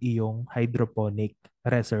loob ng iyong hydroponic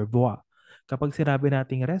reservoir. Kapag sinabi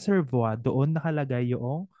nating reservoir, doon nakalagay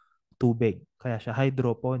yung tubig. Kaya siya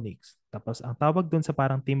hydroponics. Tapos ang tawag doon sa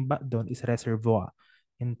parang timba doon is reservoir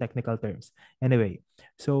in technical terms. Anyway,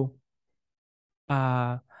 so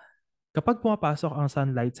kapag pumapasok ang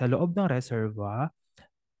sunlight sa loob ng reservoir,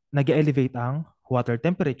 nag-elevate ang water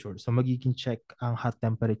temperature. So magiging check ang hot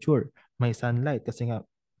temperature. May sunlight kasi nga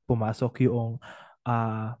pumasok yung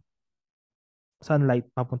sunlight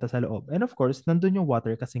papunta sa loob. And of course, nandun yung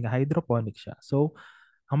water kasi nga hydroponic siya. So,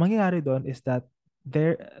 ang mangyayari doon is that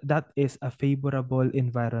is a favorable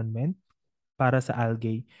environment para sa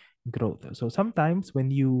algae growth. So, sometimes when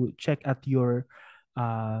you check at your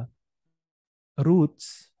uh,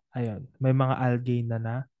 roots, ayun, may mga algae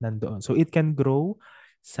na nandoon. So, it can grow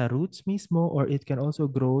sa roots mismo or it can also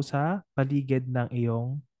grow sa paligid ng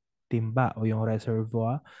iyong timba o yung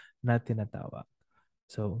reservoir na tinatawag.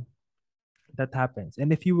 So, that happens.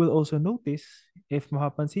 And if you will also notice, if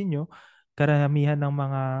mapapansin nyo, karamihan ng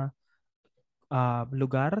mga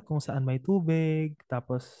lugar kung saan may tubig,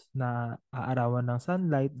 tapos na aarawan ng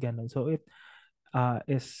sunlight, ganun. So it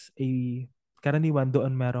is a, karaniwan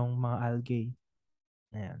doon merong mga algae.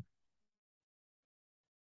 Ayan.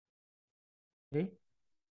 Okay.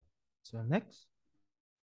 So next.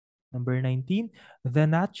 Number 19, the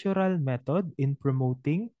natural method in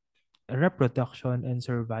promoting reproduction and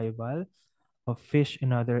survival of fish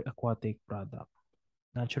and other aquatic products.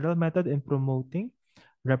 Natural method in promoting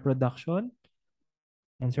reproduction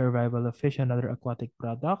and survival of fish and other aquatic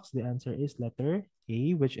products? The answer is letter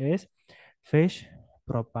A, which is fish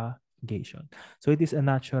propagation. So it is a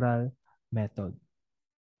natural method.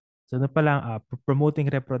 So na pa lang,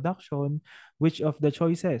 promoting reproduction, which of the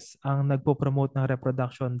choices ang nagpo-promote ng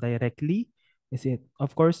reproduction directly? Is it,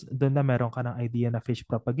 of course, doon na meron ka ng idea na fish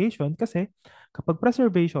propagation kasi kapag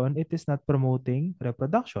preservation, it is not promoting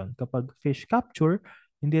reproduction. Kapag fish capture,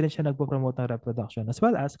 hindi rin siya nagpo-promote ng reproduction as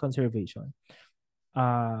well as conservation.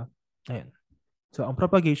 Ayun. So, ang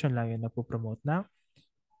propagation lang yun na po-promote na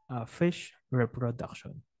fish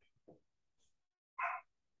reproduction.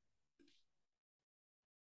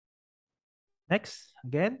 Next,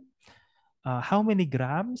 again, how many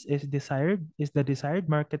grams is the desired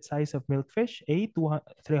market size of milkfish? A,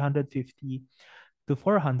 350 to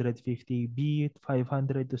 450, B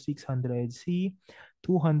 500 to 600, C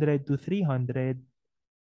 200 to 300,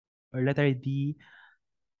 or letter D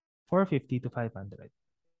 450 to 500.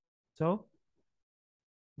 So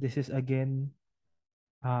this is again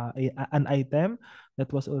an item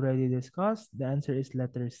that was already discussed. The answer is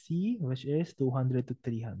letter C, which is 200 to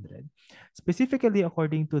 300. Specifically,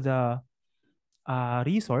 according to the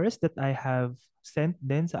resource that I have sent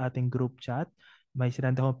din sa ating group chat, may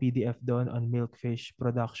sinend akong PDF doon on milkfish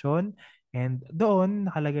production. And doon,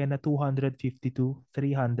 nakalagay na 250 to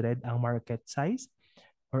 300 ang market size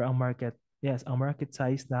or ang market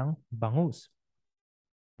size ng bangus.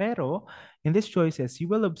 Pero, in these choices, you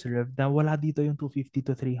will observe na wala dito yung 250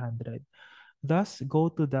 to 300. Thus, go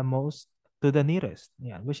to the nearest,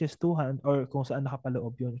 yan, which is 200, or kung saan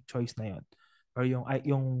nakapaloob yung choice na yon, or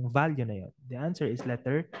yung value na yon. The answer is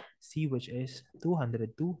letter C, which is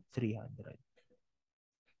 200 to 300.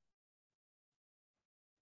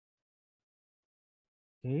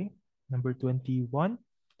 Okay, number 21.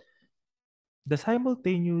 The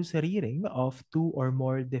simultaneous rearing of two or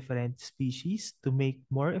more different species to make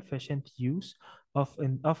more efficient use of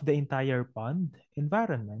the entire pond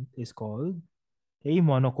environment is called A.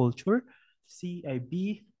 Monoculture,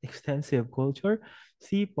 B. Extensive culture,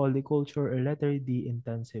 C. Polyculture, or letter D.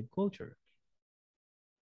 Intensive culture.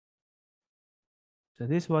 So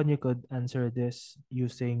this one, you could answer this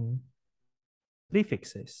using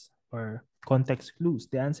prefixes or context clues.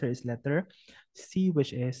 The answer is letter C,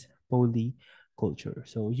 which is polyculture.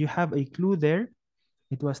 So you have a clue there.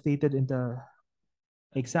 It was stated in the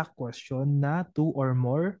exact question na two or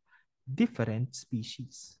more different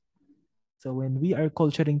species. So when we are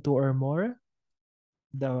culturing two or more,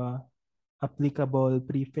 the applicable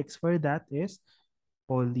prefix for that is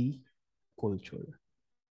polyculture.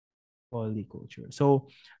 Polyculture. So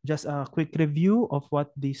just a quick review of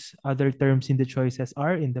what these other terms in the choices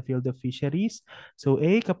are in the field of fisheries. So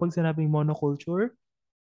A, kapag sinabing monoculture,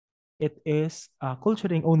 it is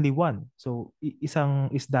culturing only one. So isang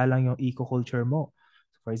isda lang yung eco-culture mo.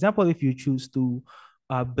 For example, if you choose to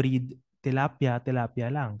breed tilapia, tilapia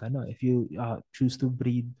lang. Gano. If you choose to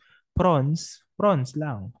breed prawns, prawns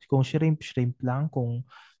lang. Kung shrimp, shrimp lang. Kung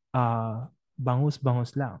bangus,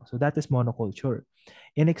 bangus lang. So that is monoculture.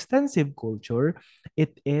 In extensive culture,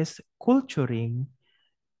 it is culturing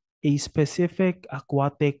a specific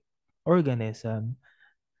aquatic organism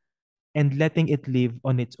and letting it live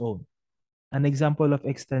on its own. An example of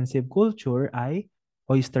extensive culture ay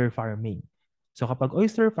oyster farming. So kapag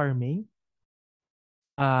oyster farming,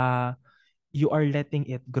 you are letting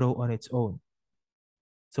it grow on its own.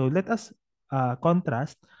 So let us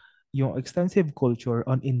contrast yung extensive culture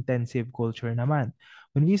on intensive culture naman.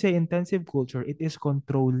 When we say intensive culture, it is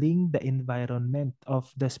controlling the environment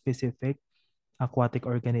of the specific aquatic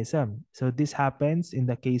organism. So this happens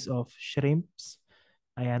in the case of shrimps,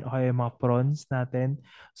 ayan, o kaya mga prawns natin.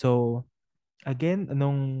 So again,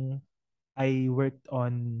 nung I worked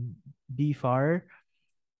on BFAR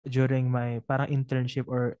during my parang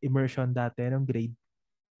internship or immersion dati nung grade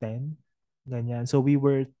 10, ganyan. So we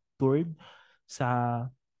were toured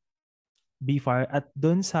sa BFAR at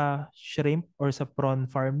doon sa shrimp or sa prawn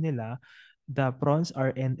farm nila, the prawns are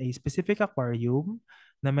in a specific aquarium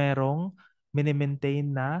na merong mini-maintain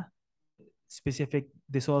na specific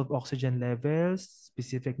dissolved oxygen levels,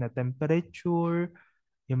 specific na temperature,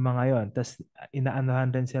 yung mga yon. Tapos inaanohan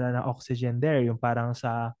din sila ng oxygen there, yung parang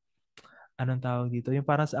sa, anong tawag dito? Yung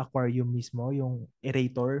parang sa aquarium mismo, yung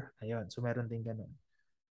aerator. Ayun, so meron din ganun.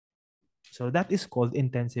 So that is called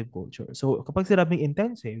intensive culture. So kapag sinabing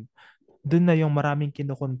intensive, dun na yung maraming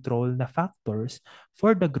kinokontrol na factors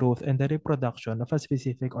for the growth and the reproduction of a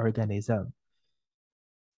specific organism.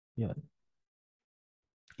 Yun.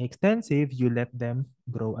 Extensive, you let them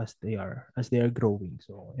grow as they are growing.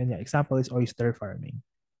 So, yun, example is oyster farming.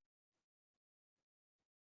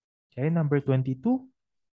 Okay, number 22.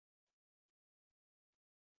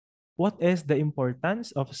 What is the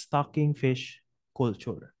importance of stocking fish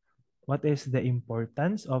culture? What is the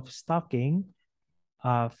importance of stocking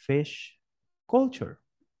fish culture?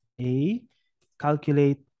 A,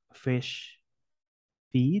 calculate fish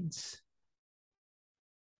feeds.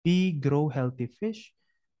 B, grow healthy fish.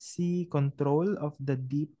 C, control of the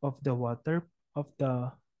deep of the water of the,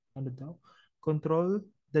 ano daw? Control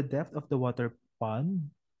the depth of the water pond.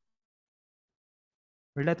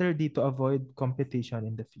 Or letter D, to avoid competition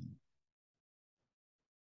in the feed.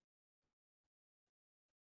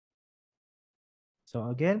 So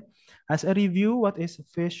again, as a review, what is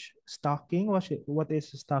fish stocking? What is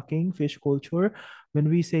stocking fish culture? When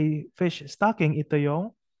we say fish stocking, ito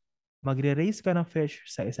yung magre-raise ka ng fish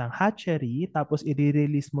sa isang hatchery, tapos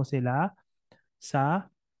i-release mo sila sa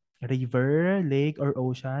river, lake, or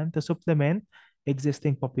ocean to supplement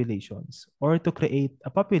existing populations or to create a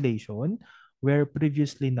population where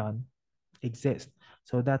previously none exist.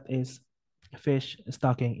 So that is fish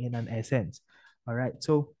stocking in an essence. All right.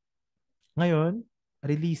 So ngayon,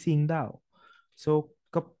 releasing daw. So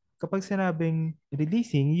kapag sinabing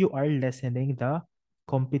releasing, you are lessening the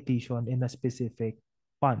competition in a specific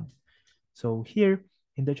pond. So here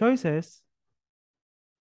in the choices,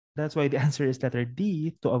 that's why the answer is letter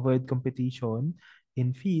D, to avoid competition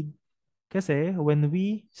in feed. Kasi when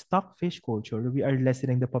we stock fish culture, we are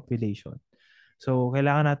lessening the population. So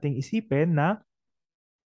kailangan nating isipin na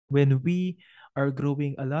when we are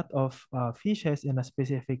growing a lot of fishes in a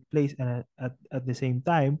specific place and at the same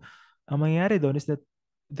time, ang mangyayari doon is that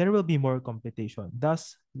there will be more competition.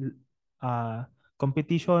 Thus, uh,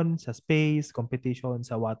 competition sa space, competition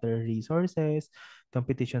sa water resources,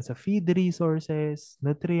 competition sa feed resources,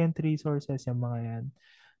 nutrient resources, yung mga yan.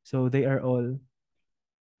 So, they are all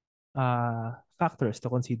factors to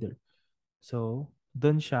consider. So,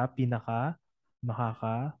 doon siya pinaka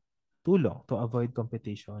makakatulong to avoid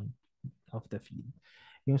competition of the feed.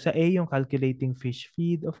 Yung sa A, yung calculating fish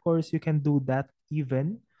feed, of course, you can do that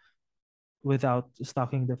even without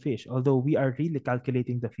stocking the fish. Although we are really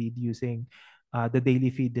calculating the feed using the daily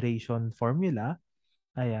feed ration formula.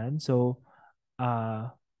 Ayan. So,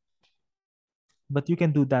 but you can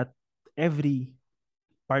do that every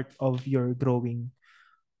part of your growing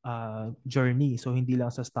journey. So, hindi lang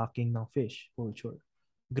sa stocking ng fish culture.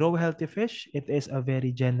 Grow healthy fish, it is a very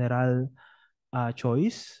general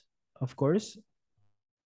choice. Of course,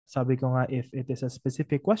 sabi ko nga, if it is a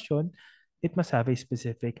specific question, it must have a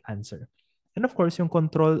specific answer. And of course, yung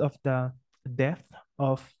control of the depth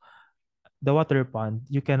of the water pond,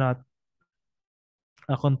 you cannot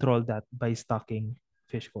control that by stocking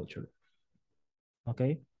fish culture.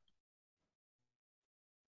 Okay?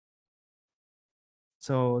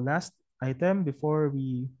 So last item before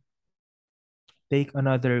we take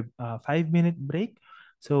another 5-minute break.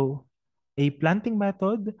 So a planting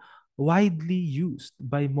method widely used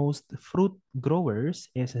by most fruit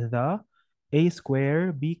growers is the A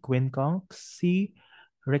square, B quincunx, C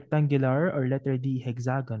rectangular, or letter D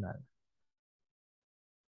hexagonal.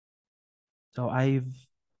 So I've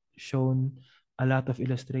shown a lot of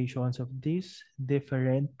illustrations of these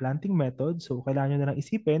different planting methods. So kailangan nyo na lang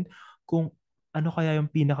isipin kung ano kaya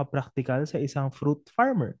yung pinaka-practical sa isang fruit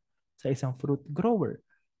farmer, sa isang fruit grower.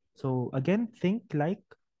 So again, think like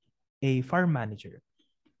a farm manager.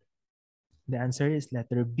 The answer is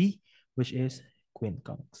letter B, which is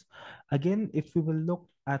quincunx. Again, if we will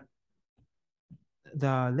look at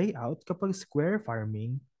the layout, kapag square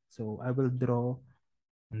farming, so I will draw,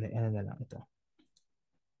 ano na lang ito.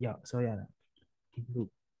 Yeah, so yan. Blue.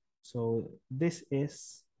 So this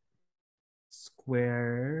is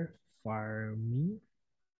square farming.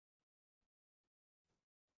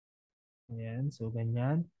 Ayan, so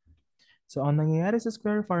ganyan. So ang nangyayari sa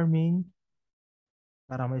square farming,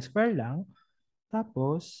 para may square lang,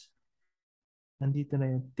 tapos nandito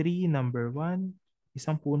na yung tree number 1,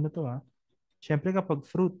 isang puno to ha. Siyempre kapag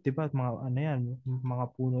fruit, di ba, mga ano yan, mga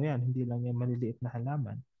puno yan, hindi lang yan maliliit na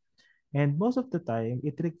halaman. And most of the time,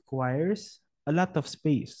 it requires a lot of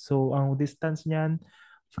space. So ang distance niyan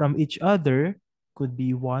from each other could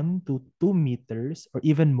be 1 to 2 meters or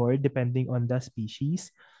even more depending on the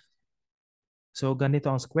species. So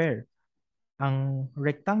ganito ang square. Ang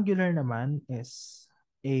rectangular naman is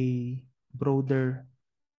a broader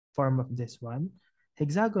form of this one.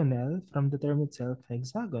 Hexagonal, from the term itself,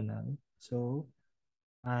 hexagonal. So,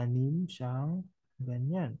 6 siyang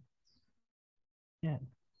ganyan. Yan.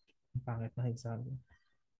 Ang pangit na hexagon.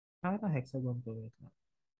 Pangit na hexagon to. Wait lang.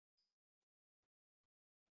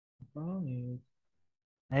 Pangit.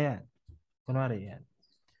 Ayan. Kunwari yan.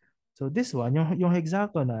 So, this one, yung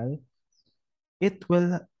hexagonal, it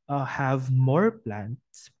will have more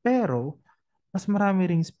plants, pero mas marami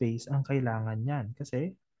ring space ang kailangan yan.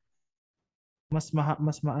 Kasi, mas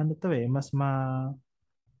maano to eh, mas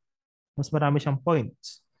marami siyang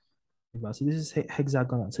points. Diba? So, this is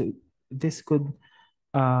hexagonal. So, this could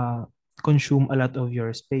uh, consume a lot of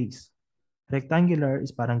your space. Rectangular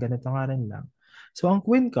is parang ganito nga rin lang. So, ang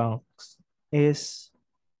quincunx is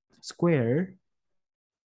square,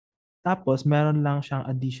 tapos meron lang siyang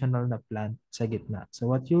additional na plant sa gitna. So,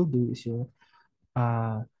 what you'll do is you'll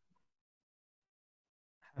have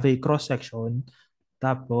a cross-section,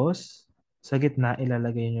 tapos sa gitna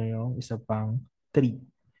ilalagay nyo yung isa pang tree.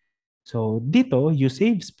 So, dito, you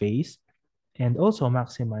save space and also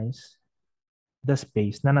maximize the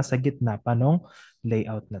space na nasa gitna pa nung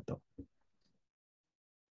layout na to.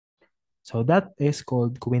 So that is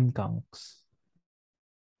called quincunx.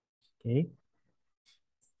 Okay.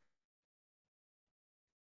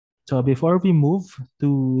 So before we move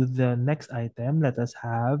to the next item, let us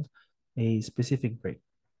have a specific break.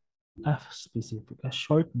 A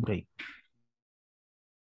short break.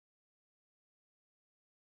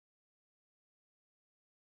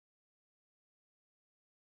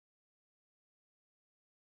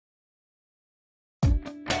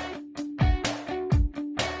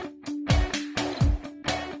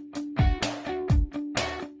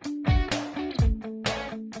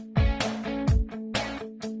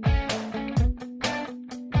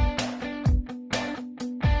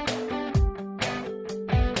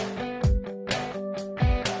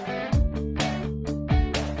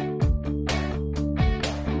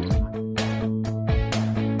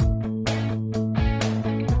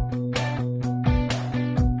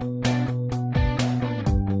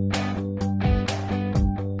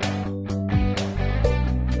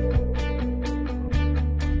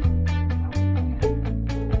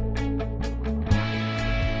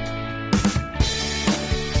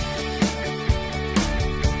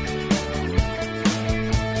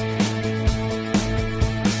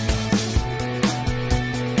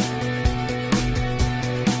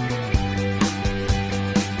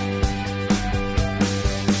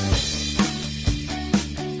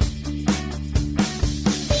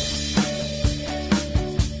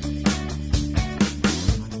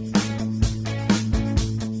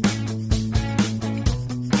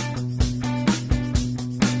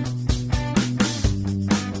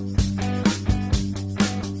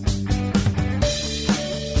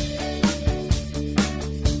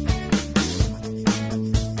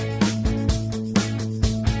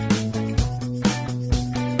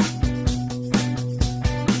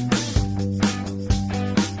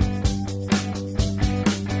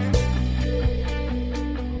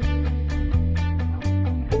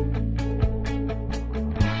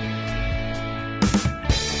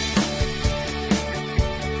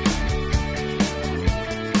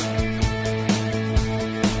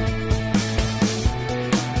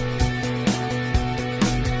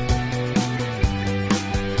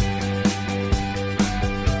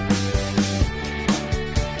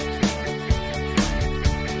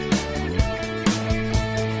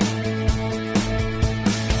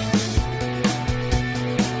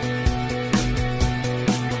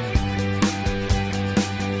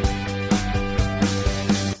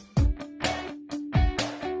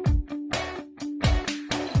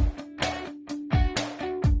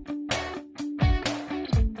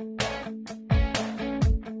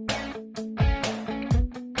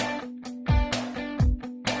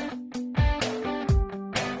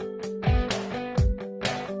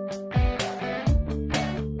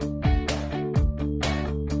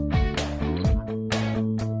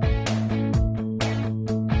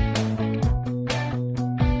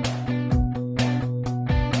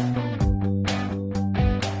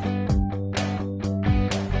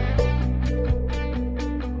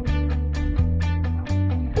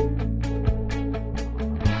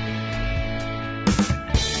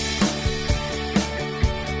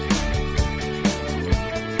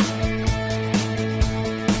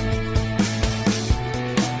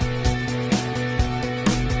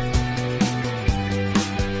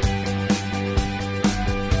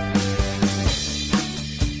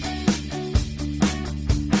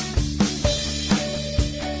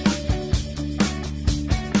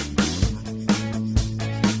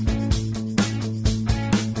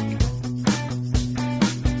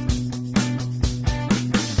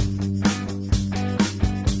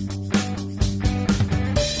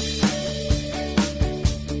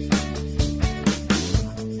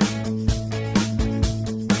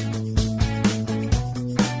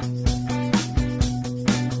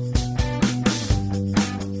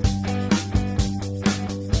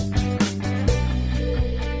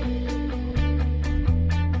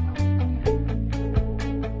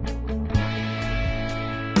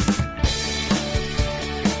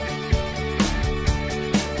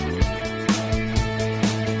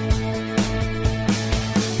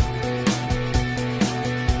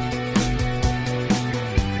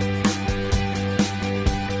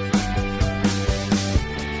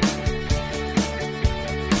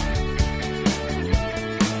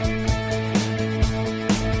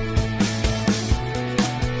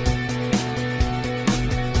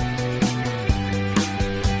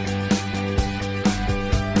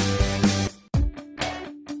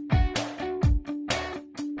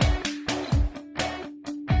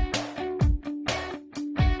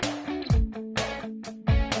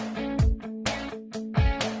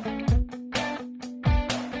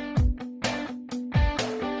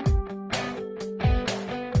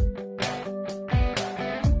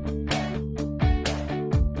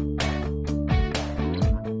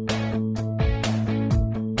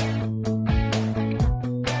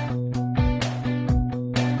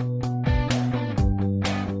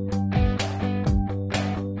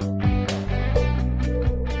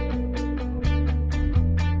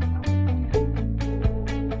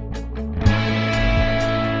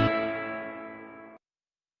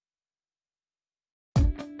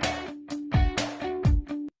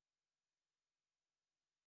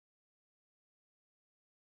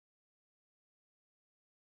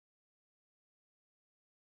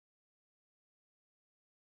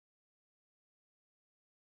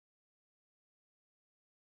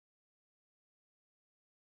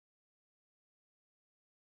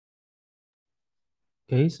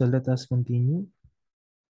 Okay, so let us continue.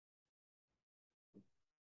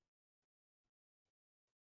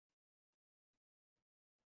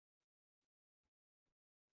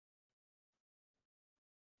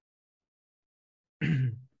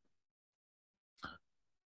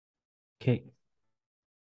 Okay,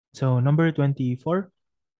 so number 24,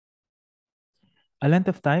 a length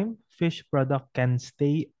of time fish product can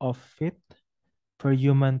stay off it for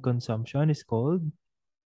human consumption is called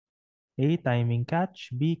A. Timing catch,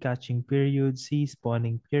 B. Catching period, C.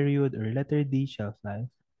 Spawning period, or letter D. Shelf life.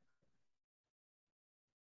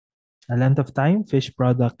 A length of time fish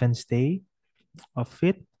product can stay off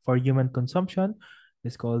it for human consumption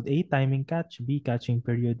is called A. Timing catch, B. Catching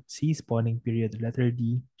period, C. Spawning period, or letter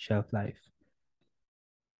D. Shelf life.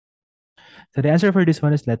 So the answer for this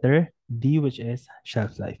one is letter D, which is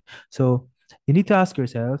shelf life. So you need to ask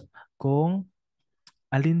yourself kung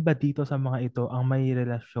alin ba dito sa mga ito ang may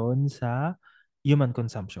relasyon sa human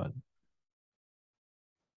consumption.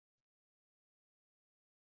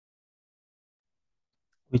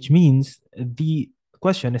 Which means the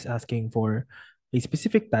question is asking for a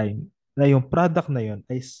specific time na yung product na yun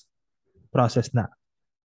is processed na.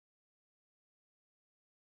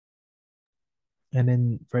 And then,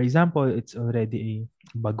 for example, it's already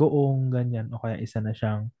a bagoong, ganyan, o kaya isa na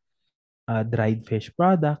siyang dried fish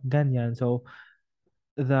product, ganyan. So,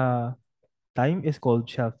 the time is called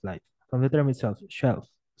shelf life. From the term itself, shelf.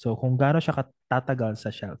 So, kung gaano siya katatagal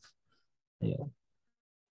sa shelf. Ayun.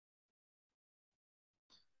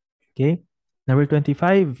 Okay? Number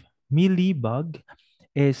 25, mealybug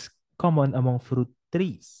is common among fruit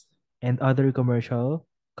trees and other commercial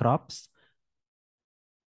crops.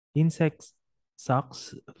 Insects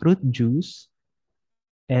sucks fruit juice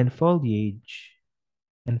and foliage.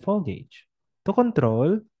 To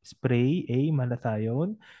control, spray A.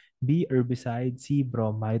 Malathion, B. Herbicide, C.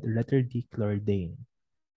 Bromide, or letter D. Chlordane.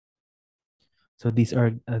 So these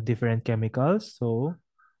are different chemicals. So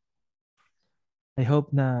I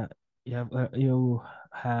hope na you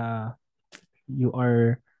have, you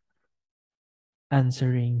are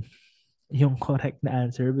answering yung correct na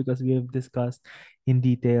answer because we have discussed in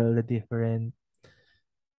detail the different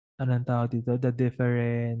anong tawag dito, the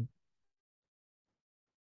different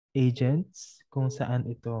agents kung saan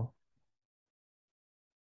ito.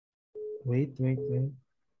 Wait.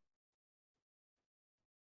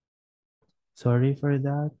 Sorry for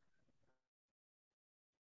that.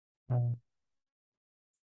 Uh,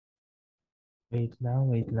 wait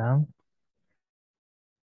lang.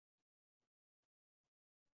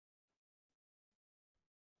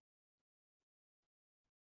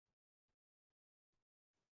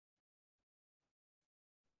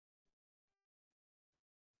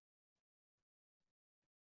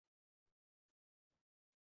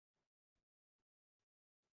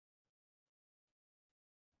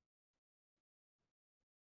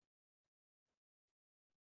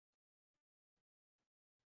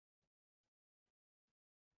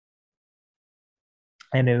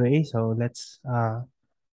 Anyway, so let's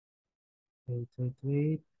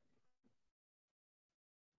wait.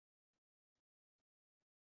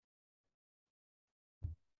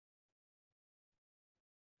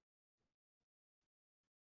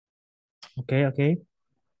 Okay.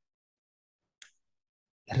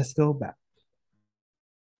 Let us go back.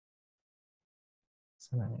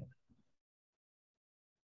 So,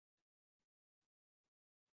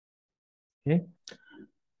 okay.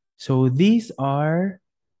 So these are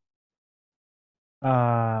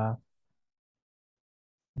uh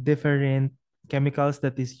different chemicals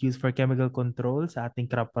that is used for chemical control sa ating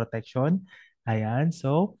crop protection. Ayan.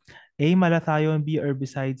 So, A. Malathion, B.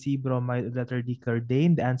 Herbicide, C. Bromide, letter D.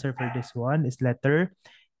 Chlordane. The answer for this one is letter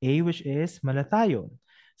A, which is malathion.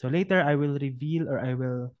 So later, I will reveal or I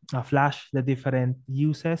will flash the different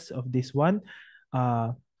uses of this one.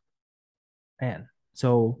 Ayan.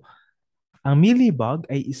 So, ang mealybug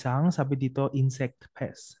ay isang, sabi dito, insect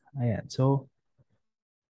pest. Ayan. So,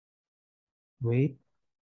 wait.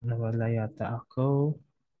 Nawala yata ako.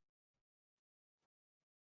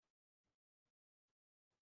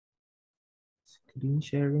 Screen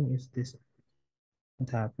sharing, is this what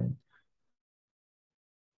happened?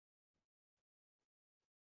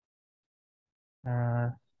 Uh,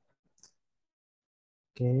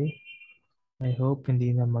 okay. I hope hindi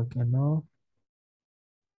na mag-ano.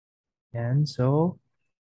 Yan. So,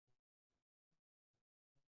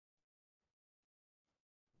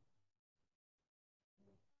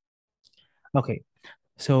 okay.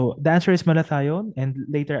 So, the answer is malathion and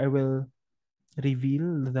later I will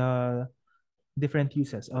reveal the different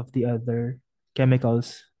uses of the other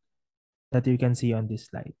chemicals that you can see on this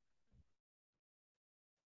slide.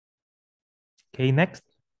 Okay, next.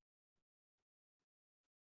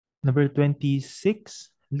 Number 26,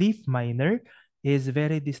 leaf miner is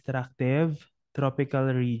very destructive tropical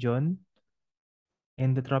region.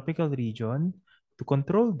 In the tropical region, to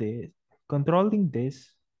control this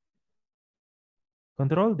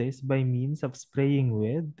by means of spraying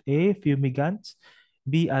with A, fumigants,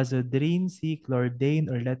 B, azodrine, C, chlordane,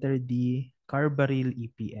 or letter D, carbaryl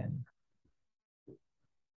EPN.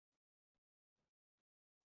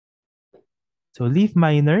 So leaf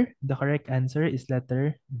miner, the correct answer is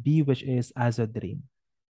letter B, which is azodrine.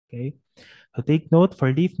 Okay? So take note for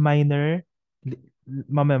leaf miner,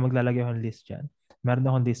 mamaya maglalagay akong list dyan. Meron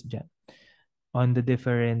akong list dyan on the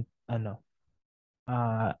different,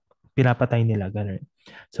 pinapatay nila, ganun.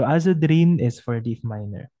 So azodrine is for leaf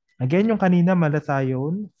miner. Again, yung kanina,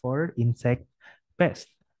 malathion for insect pest.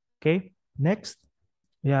 Okay? Next,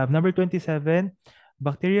 we have number 27,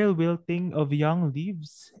 bacterial wilting of young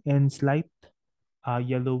leaves and slight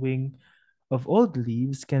yellowing of old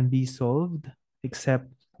leaves can be solved except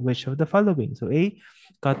which of the following? So A,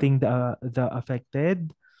 cutting the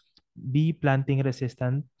affected. B, planting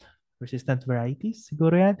resistant varieties.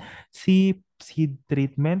 Siguro yan. C, seed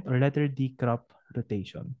treatment. Or letter D, crop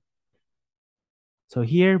rotation. So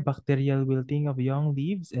here, bacterial wilting of young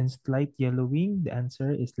leaves and slight yellowing. The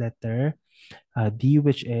answer is letter D,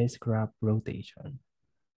 which is crop rotation.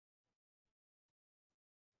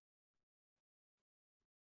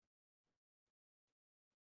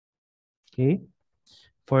 Okay.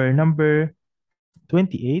 For number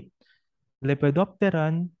 28,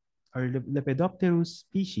 Lepidopteran or Lepidopterus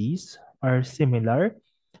species are similar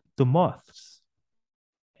to moths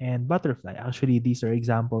and butterfly. Actually, these are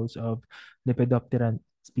examples of Lepidopteran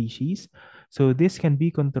species. So this can be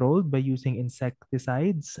controlled by using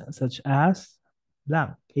insecticides such as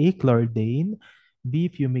blank, A, chlordane, B,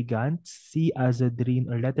 fumigant, C, azodrine,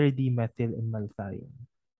 or letter D, methyl and malthion.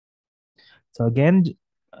 So again,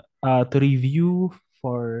 to review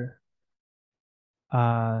for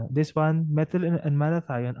this one, methyl and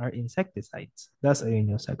malathion are insecticides. Thus,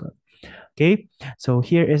 ayun yung sagot. Okay? So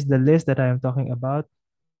here is the list that I am talking about.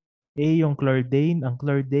 A, yung chlordane. Ang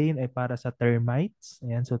chlordane ay para sa termites.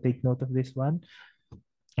 Ayan, so take note of this one.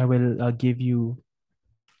 I will give you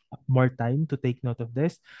more time to take note of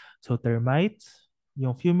this. So termites.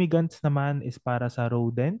 Yung fumigants naman is para sa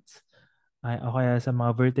rodents. Ay, o kaya sa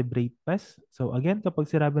mga vertebrate pests. So again, kapag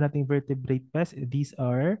sinabi natin vertebrate pests, these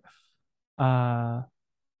are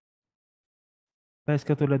pests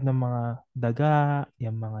katulad ng mga daga,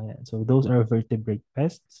 yung mga yan. So those are vertebrate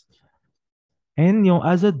pests. And yung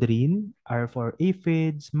azodrine are for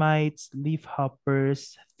aphids, mites, leaf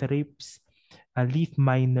hoppers, thrips, leaf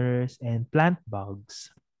miners, and plant bugs.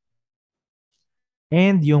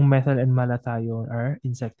 And yung methyl and malathion are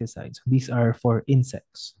insecticides. These are for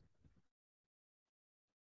insects.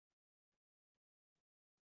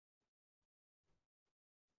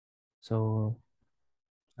 So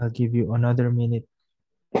I'll give you another minute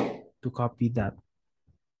to copy that.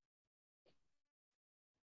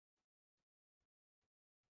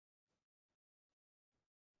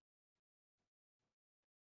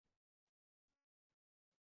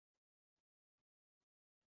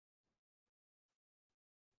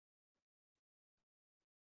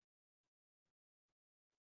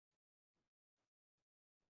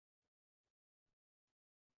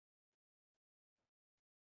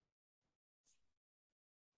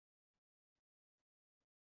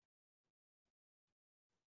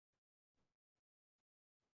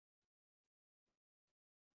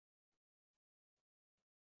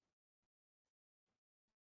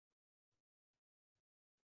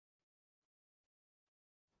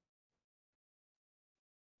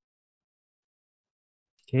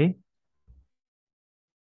 Okay?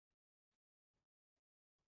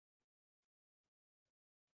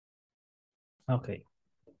 Okay.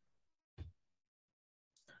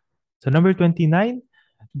 So number 29,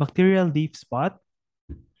 bacterial leaf spot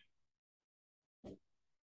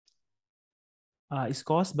is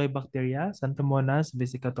caused by bacteria, Xanthomonas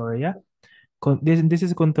vesicatoria. This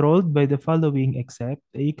is controlled by the following except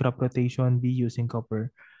A, crop rotation, B, using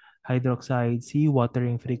copper hydroxide, C,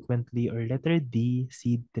 watering frequently, or letter D,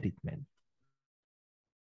 seed treatment.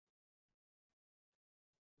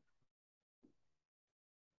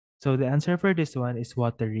 So the answer for this one is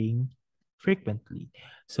watering frequently.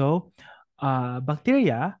 So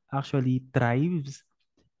bacteria actually thrives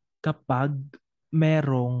kapag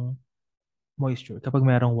merong moisture, kapag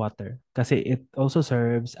merong water. Kasi it also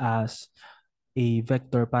serves as a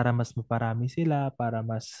vector para mas maparami sila, para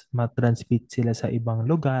mas matransmit sila sa ibang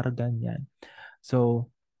lugar, ganyan. So,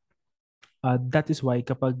 that is why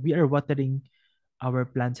kapag we are watering our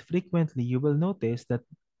plants frequently, you will notice that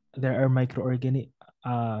there are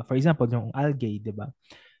for example, yung algae, di ba?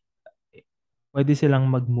 Pwede silang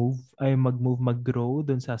mag-grow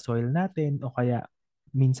dun sa soil natin o kaya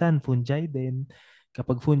minsan fungi din.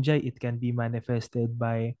 Kapag fungi, it can be manifested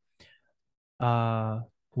by uh,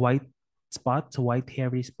 white spots, white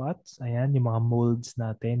hairy spots. Ayan, yung mga molds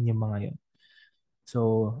natin, yung mga yun.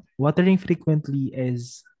 So, watering frequently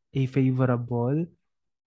is a favorable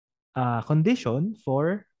condition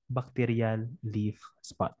for bacterial leaf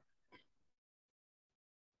spot.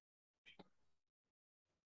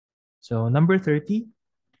 So, number 30,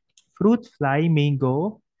 fruit fly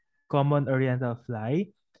mango, common oriental fly,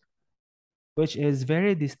 which is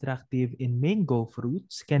very destructive in mango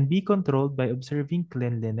fruits, can be controlled by observing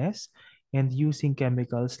cleanliness and using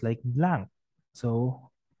chemicals like blank.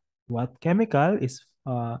 So, what chemical is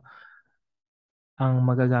ang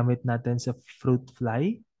magagamit natin sa fruit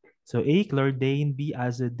fly? So, A, chlordane, B,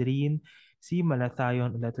 azodrine, C,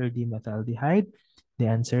 malathion, letter D, methaldehyde. The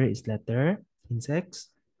answer is letter insects,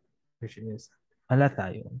 which is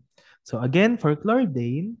malathion. So, again, for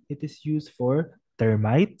chlordane, it is used for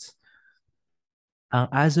termites. Ang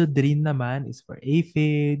azodrine naman is for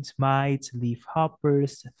aphids, mites, leaf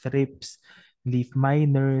hoppers, thrips, leaf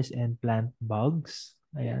miners, and plant bugs.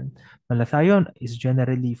 Ayan. Malathion is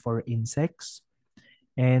generally for insects.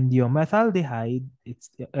 And yung methaldehyde,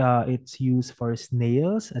 it's used for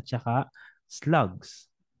snails at saka slugs.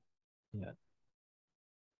 Ayan.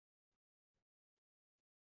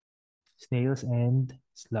 Snails and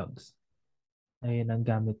slugs. Ayan ang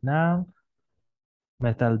gamit ng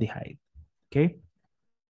methaldehyde. Okay?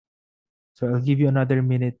 So I'll give you another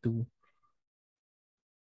minute to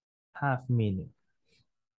half minute.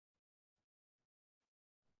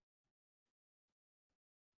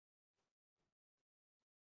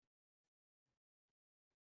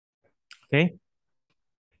 Okay?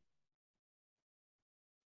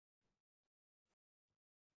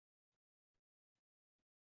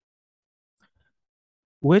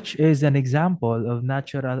 Which is an example of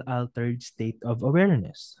natural altered state of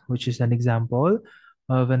awareness? Which is an example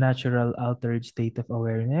of a natural altered state of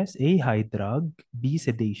awareness? A, high drug, B,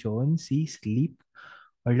 sedation, C, sleep,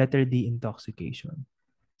 or letter D, intoxication.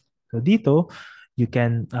 So dito, you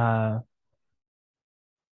can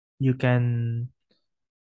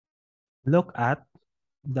look at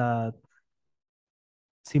the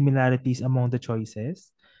similarities among the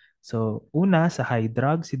choices. So, una, sa high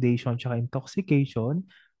drug, sedation, tsaka intoxication,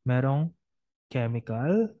 merong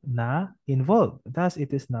chemical na involved. Thus,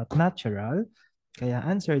 it is not natural. Kaya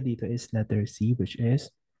answer dito is letter C, which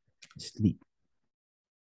is sleep.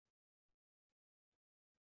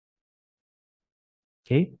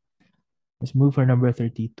 Okay, let's move for number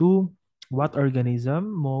 32. What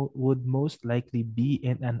organism would most likely be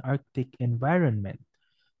in an Arctic environment?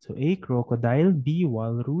 So A, crocodile, B,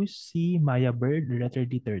 walrus, C, Maya bird, letter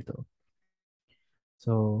D, turtle.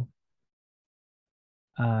 So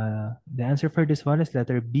the answer for this one is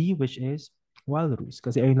letter B, which is walrus.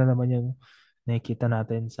 Kasi ayun lang naman yung nakikita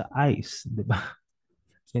natin sa ice, di ba?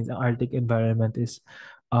 Since ang Arctic environment is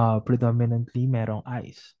predominantly merong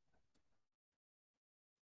ice.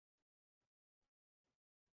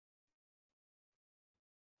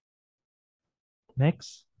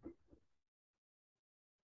 Next.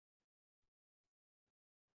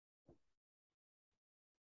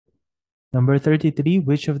 Number 33,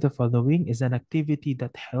 which of the following is an activity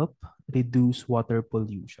that help reduce water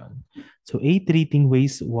pollution? So A, treating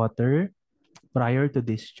wastewater prior to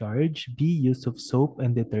discharge, B, use of soap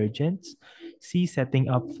and detergents, C, setting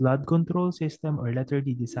up flood control system, or letter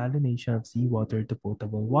D, desalination of seawater to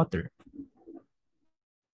potable water.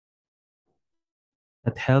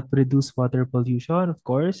 That help reduce water pollution, of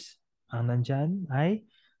course, ang nandyan ay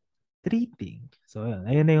treating. So,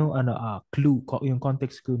 ayun na yung clue, yung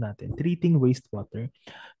context clue natin. Treating wastewater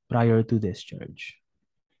prior to discharge.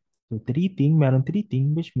 So, meron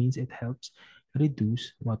treating, which means it helps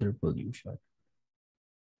reduce water pollution.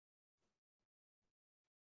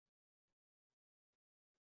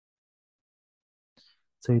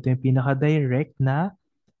 So, ito yung pinaka-direct na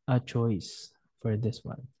choice for this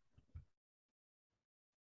one.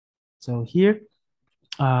 So, here,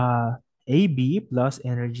 AB plus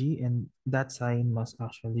energy, and that sign must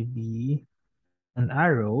actually be an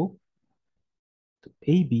arrow to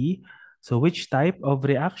AB. So which type of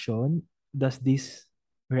reaction does this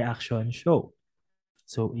reaction show?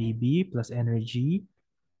 So AB plus energy,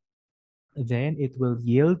 then it will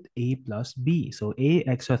yield A plus B. So A,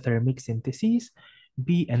 exothermic synthesis,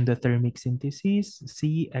 B, endothermic synthesis,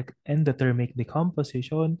 C, endothermic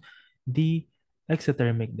decomposition, D,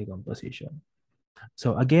 exothermic decomposition.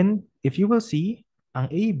 So again, if you will see, ang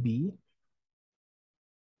AB,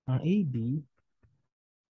 ang AB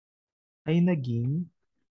ay naging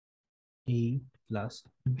A plus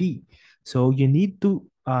B. So, you need to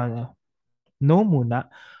know muna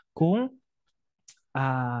kung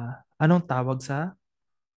anong tawag sa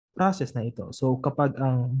process na ito. So, kapag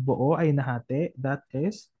ang buo ay nahati, that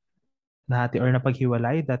is nahati or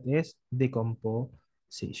napaghiwalay, that is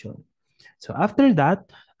decomposition. So, after that,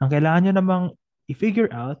 ang kailangan nyo namang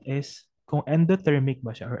i-figure out is kung endothermic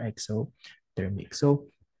ba siya or exothermic. So,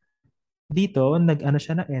 dito, nag-ano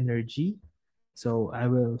siya ng energy. So, I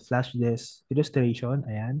will flash this illustration.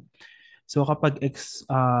 Ayan. So, kapag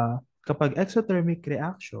exothermic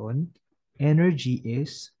reaction, energy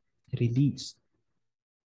is released.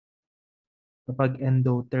 Kapag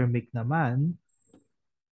endothermic naman,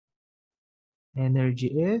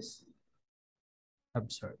 energy is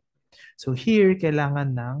absorbed. So, here,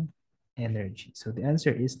 kailangan ng energy. So, the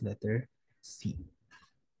answer is letter C.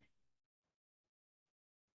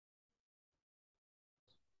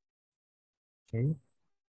 Okay.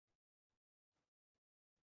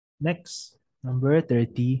 Next, number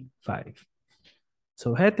 35.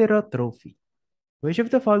 So, heterotrophy. Which of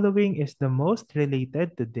the following is the most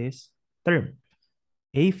related to this term?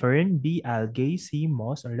 A. Fern, B. Algae, C.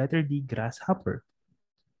 Moss, or letter D. Grasshopper.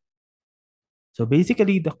 So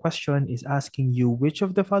basically, the question is asking you which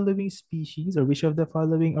of the following species or which of the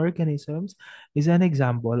following organisms is an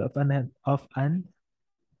example of an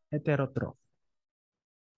heterotroph.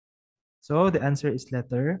 So the answer is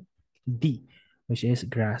letter D, which is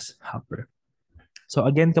grasshopper. So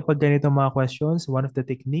again, kapag ganito mga questions, one of the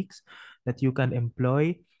techniques that you can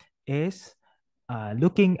employ is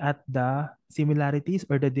looking at the similarities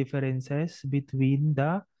or the differences between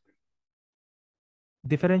the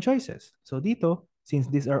different choices. So dito, since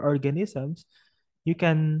these are organisms, you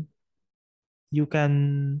can you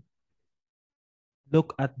can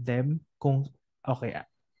look at them kung okay,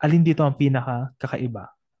 alin dito ang pinaka kakaiba.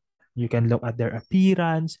 You can look at their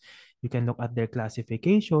appearance, you can look at their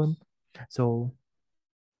classification. So,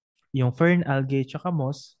 yung fern, algae, tsaka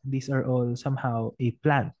moss, these are all somehow a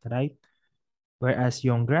plant, right? Whereas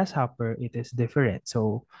yung grasshopper, it is different.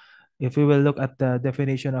 So, if we will look at the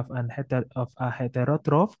definition of of a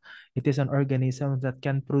heterotroph, it is an organism that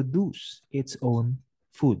can produce its own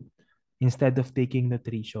food instead of taking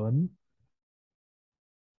nutrition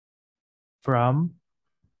from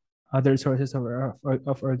other sources of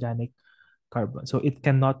organic carbon. So it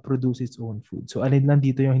cannot produce its own food. So alin lang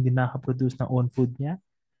dito yung hindi nakaka-produce ng own food niya?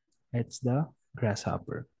 It's the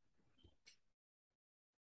grasshopper.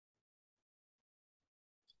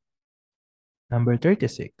 Number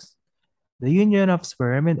 36. The union of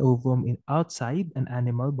sperm and ovum outside an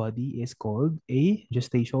animal body is called A.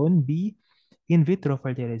 Gestation, B. In vitro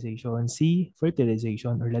fertilization, C.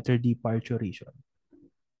 Fertilization, or letter D. Parturition.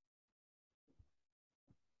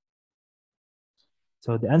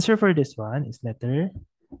 So the answer for this one is letter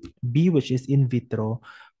B, which is in vitro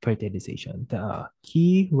fertilization. The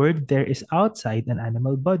key word there is outside an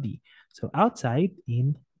animal body. So outside,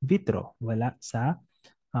 in vitro, wala sa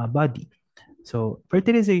body. So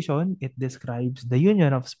fertilization, it describes the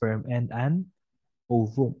union of sperm and an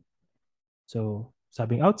ovum. So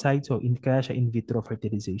sabing outside, so kaya siya in vitro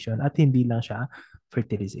fertilization at hindi lang siya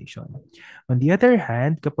fertilization. On the other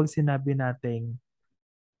hand, kapag sinabi nating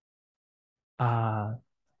uh,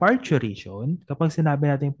 parturition, kapag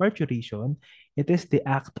sinabi natin parturition, it is the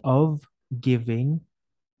act of giving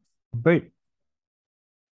birth.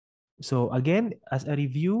 So again, as a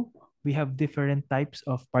review, we have different types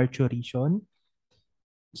of parturition.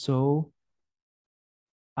 So,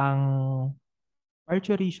 ang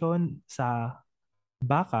parturition sa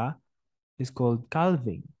baka is called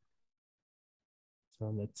calving. So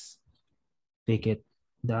let's take it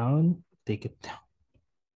down, take it down.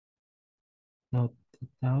 Note it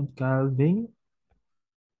down. Calving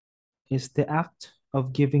is the act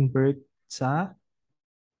of giving birth sa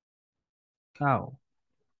cow.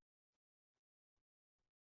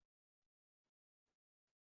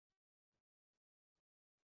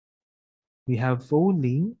 We have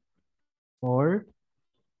foaling or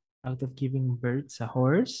act of giving birth sa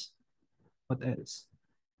horse. What else?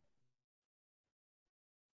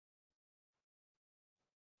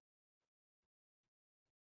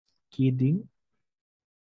 Kidding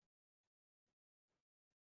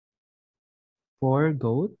for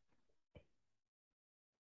goat.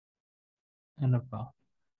 Ano pa?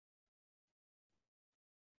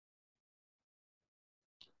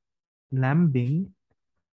 Lambing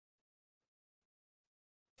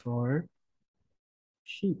for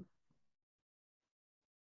sheep.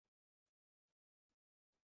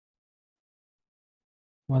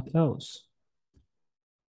 What else?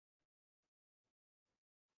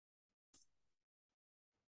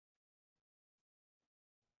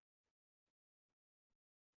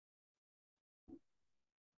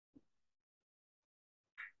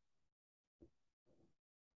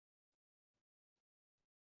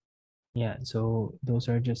 Yeah, so those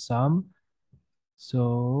are just some.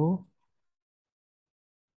 So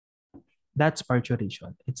that's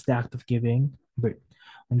parturition. It's the act of giving birth.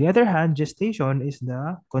 On the other hand, gestation is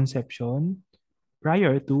the conception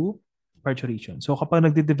prior to parturition. So kapag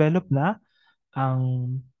nagde-develop na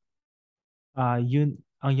ang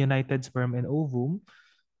ang united sperm and ovum,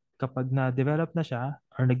 kapag na-develop na siya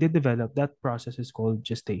or nagde-develop, that process is called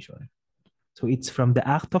gestation. So it's from the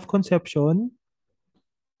act of conception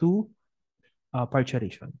to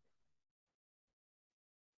parturition.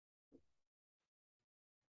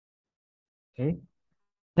 Okay.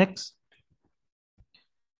 Next,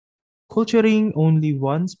 culturing only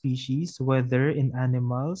one species, whether in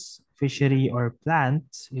animals, fishery, or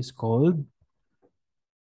plants, is called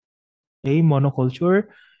A.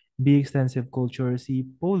 Monoculture, B. Extensive culture, C.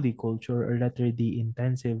 Polyculture, or letter D.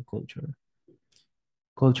 Intensive culture.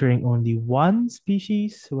 Culturing only one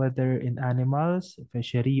species, whether in animals,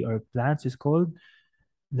 fishery, or plants, is called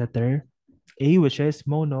letter A, which is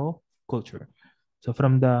monoculture. So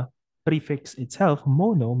from the prefix itself,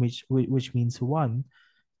 mono, which means one.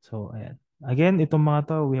 So ayan. Again, itong mga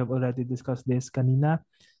to, we have already discussed this kanina.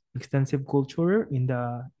 Extensive culture in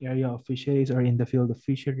the area of fisheries or in the field of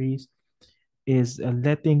fisheries is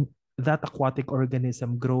letting that aquatic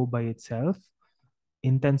organism grow by itself.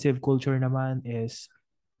 Intensive culture naman is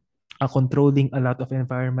controlling a lot of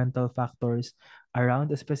environmental factors around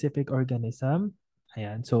a specific organism.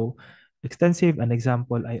 Ayan. So, extensive, an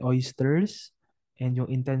example ay oysters. And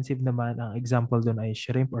yung intensive naman, ang example doon ay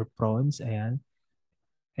shrimp or prawns. Ayan.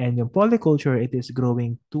 And yung polyculture, it is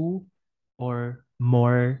growing two or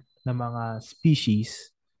more na mga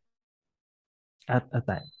species at a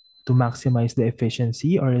time to maximize the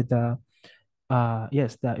efficiency or the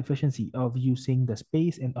efficiency of using the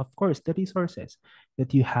space and of course the resources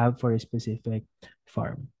that you have for a specific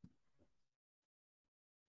farm.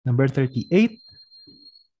 Number 38,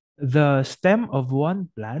 the stem of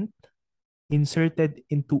one plant inserted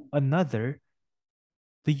into another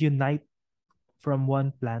to unite from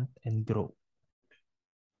one plant and grow.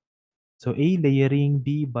 So A, layering,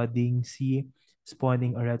 B, budding, C,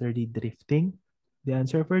 spawning, or letter D, drifting. The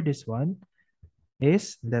answer for this one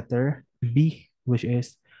is letter B, which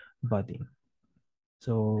is budding.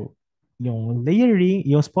 So yung layering,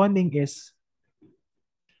 yung spawning is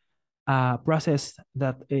a process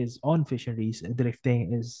that is on fisheries.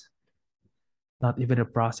 Drifting is not even a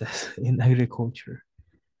process in agriculture.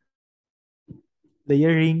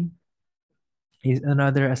 Layering is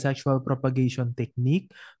another asexual propagation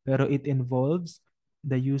technique, pero it involves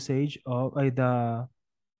the usage of the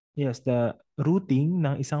rooting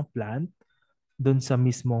ng isang plant dun sa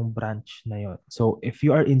mismong branch na yon. So if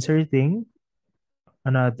you are inserting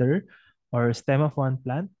another or stem of one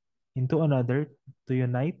plant into another to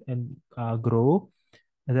unite and grow,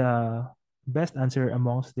 the best answer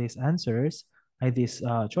amongst these answers these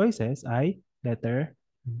choices ay letter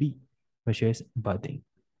B, which is budding.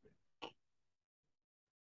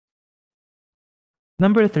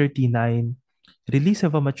 Number 39, release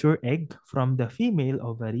of a mature egg from the female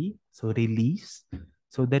ovary. So release.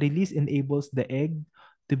 So the release enables the egg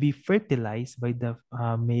to be fertilized by the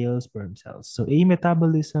male sperm cells. So A,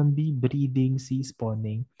 metabolism, B, breeding, C,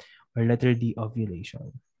 spawning, or letter D, ovulation.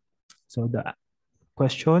 So the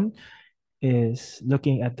question is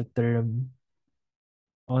looking at the term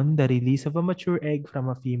on the release of a mature egg from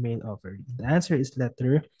a female ovary. The answer is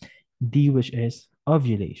letter D, which is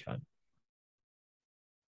ovulation.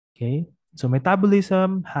 Okay? So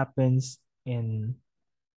metabolism happens in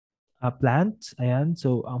plants. Ayan.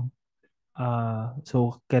 So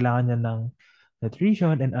kailangan niya ng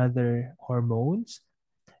nutrition and other hormones.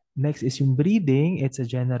 Next is yung breeding. It's a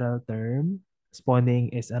general term.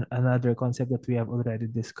 Spawning is another concept that we have already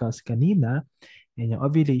discussed kanina. And yung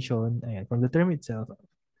ovulation, ayan, from the term itself,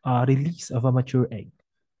 release of a mature egg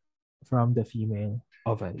from the female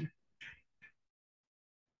ovary.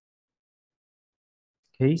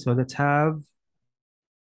 Okay, so let's have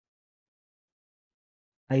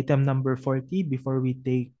item number 40 before we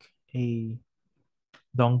take a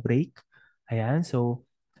long break. Ayan, so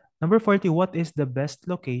number 40, what is the best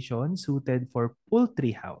location suited for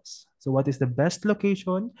poultry house? So what is the best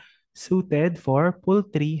location suited for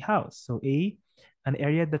poultry house? So A, an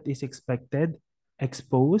area that is expected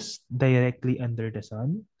exposed directly under the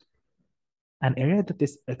sun. An area that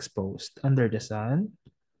is exposed under the sun.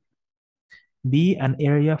 B, an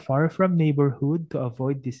area far from neighborhood to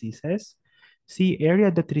avoid diseases. C,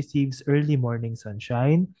 area that receives early morning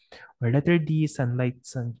sunshine. Or letter D, sunlight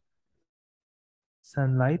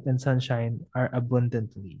and sunshine are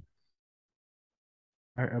abundantly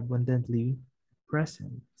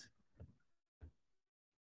present.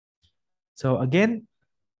 So again,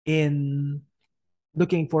 in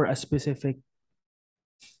looking for a specific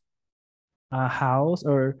house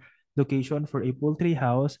or location for a poultry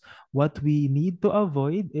house, what we need to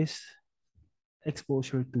avoid is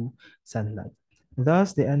exposure to sunlight.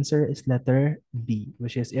 Thus, the answer is letter B,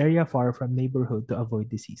 which is area far from neighborhood to avoid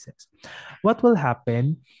diseases. What will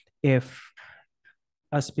happen if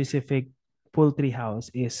a specific poultry house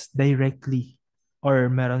is directly or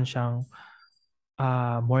meron siyang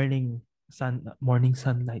morning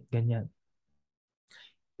sunlight, ganyan?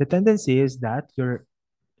 The tendency is that your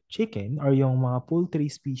chicken or yung mga poultry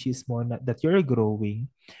species mo that you're growing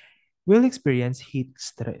will experience heat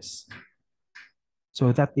stress.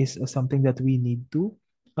 So that is something that we need to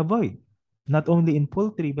avoid, not only in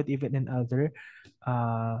poultry but even in other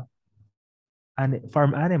uh,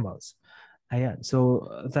 farm animals. Ayan. So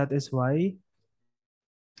that is why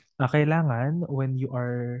kailangan when you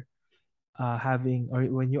are having or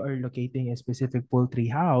when you are locating a specific poultry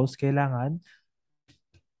house, kailangan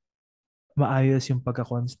maayos yung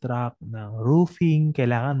pagka-construct ng roofing,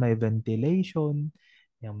 kailangan may ventilation,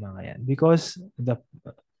 yung mga yan. Because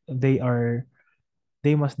they are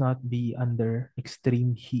they must not be under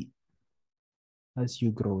extreme heat as you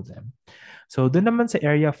grow them. So doon naman sa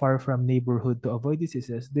area far from neighborhood to avoid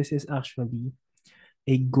diseases, this is actually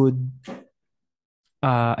a good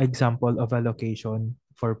example of a location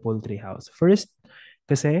for poultry house. First,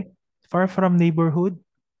 kasi far from neighborhood,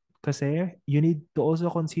 kasi you need to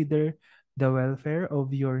also consider the welfare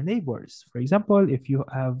of your neighbors. For example, if you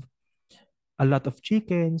have a lot of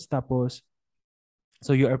chickens, tapos,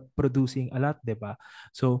 so you are producing a lot, di ba?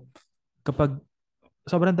 So, kapag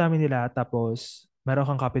sobrang dami nila, tapos meron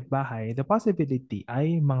kang kapitbahay, the possibility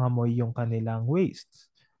ay mangamoy yung kanilang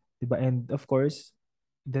wastes. Di ba? And of course,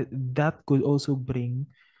 that could also bring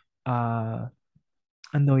uh,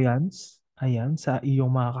 annoyance, ayan, sa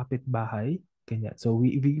iyong mga kapitbahay. Ganyan. So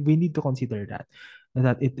we need to consider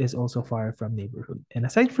that it is also far from neighborhood. And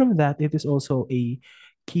aside from that, it is also a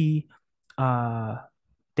key uh,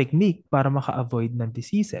 technique para maka-avoid ng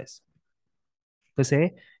diseases.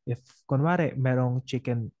 Kasi if kunwari merong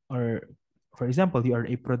chicken or for example, you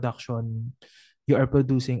are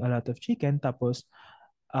producing a lot of chicken tapos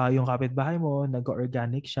yung kapitbahay mo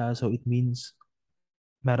nag-organic siya so it means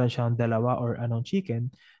meron siyang dalawa or anong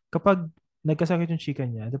chicken, kapag nagkasakit yung chicken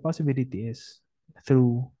niya, the possibility is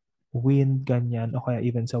through wind, ganyan, o kaya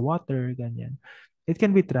even sa water, ganyan, it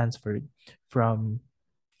can be transferred from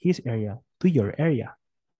his area to your area.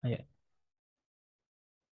 Ayan.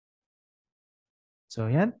 So,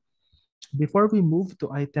 yan. Before we move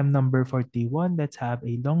to item number 41, let's have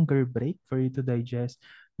a longer break for you to digest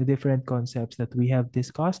the different concepts that we have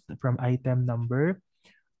discussed from item number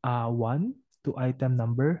 1 to item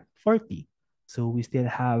number 40. So we still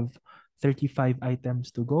have 35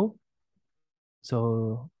 items to go.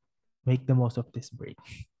 So make the most of this break.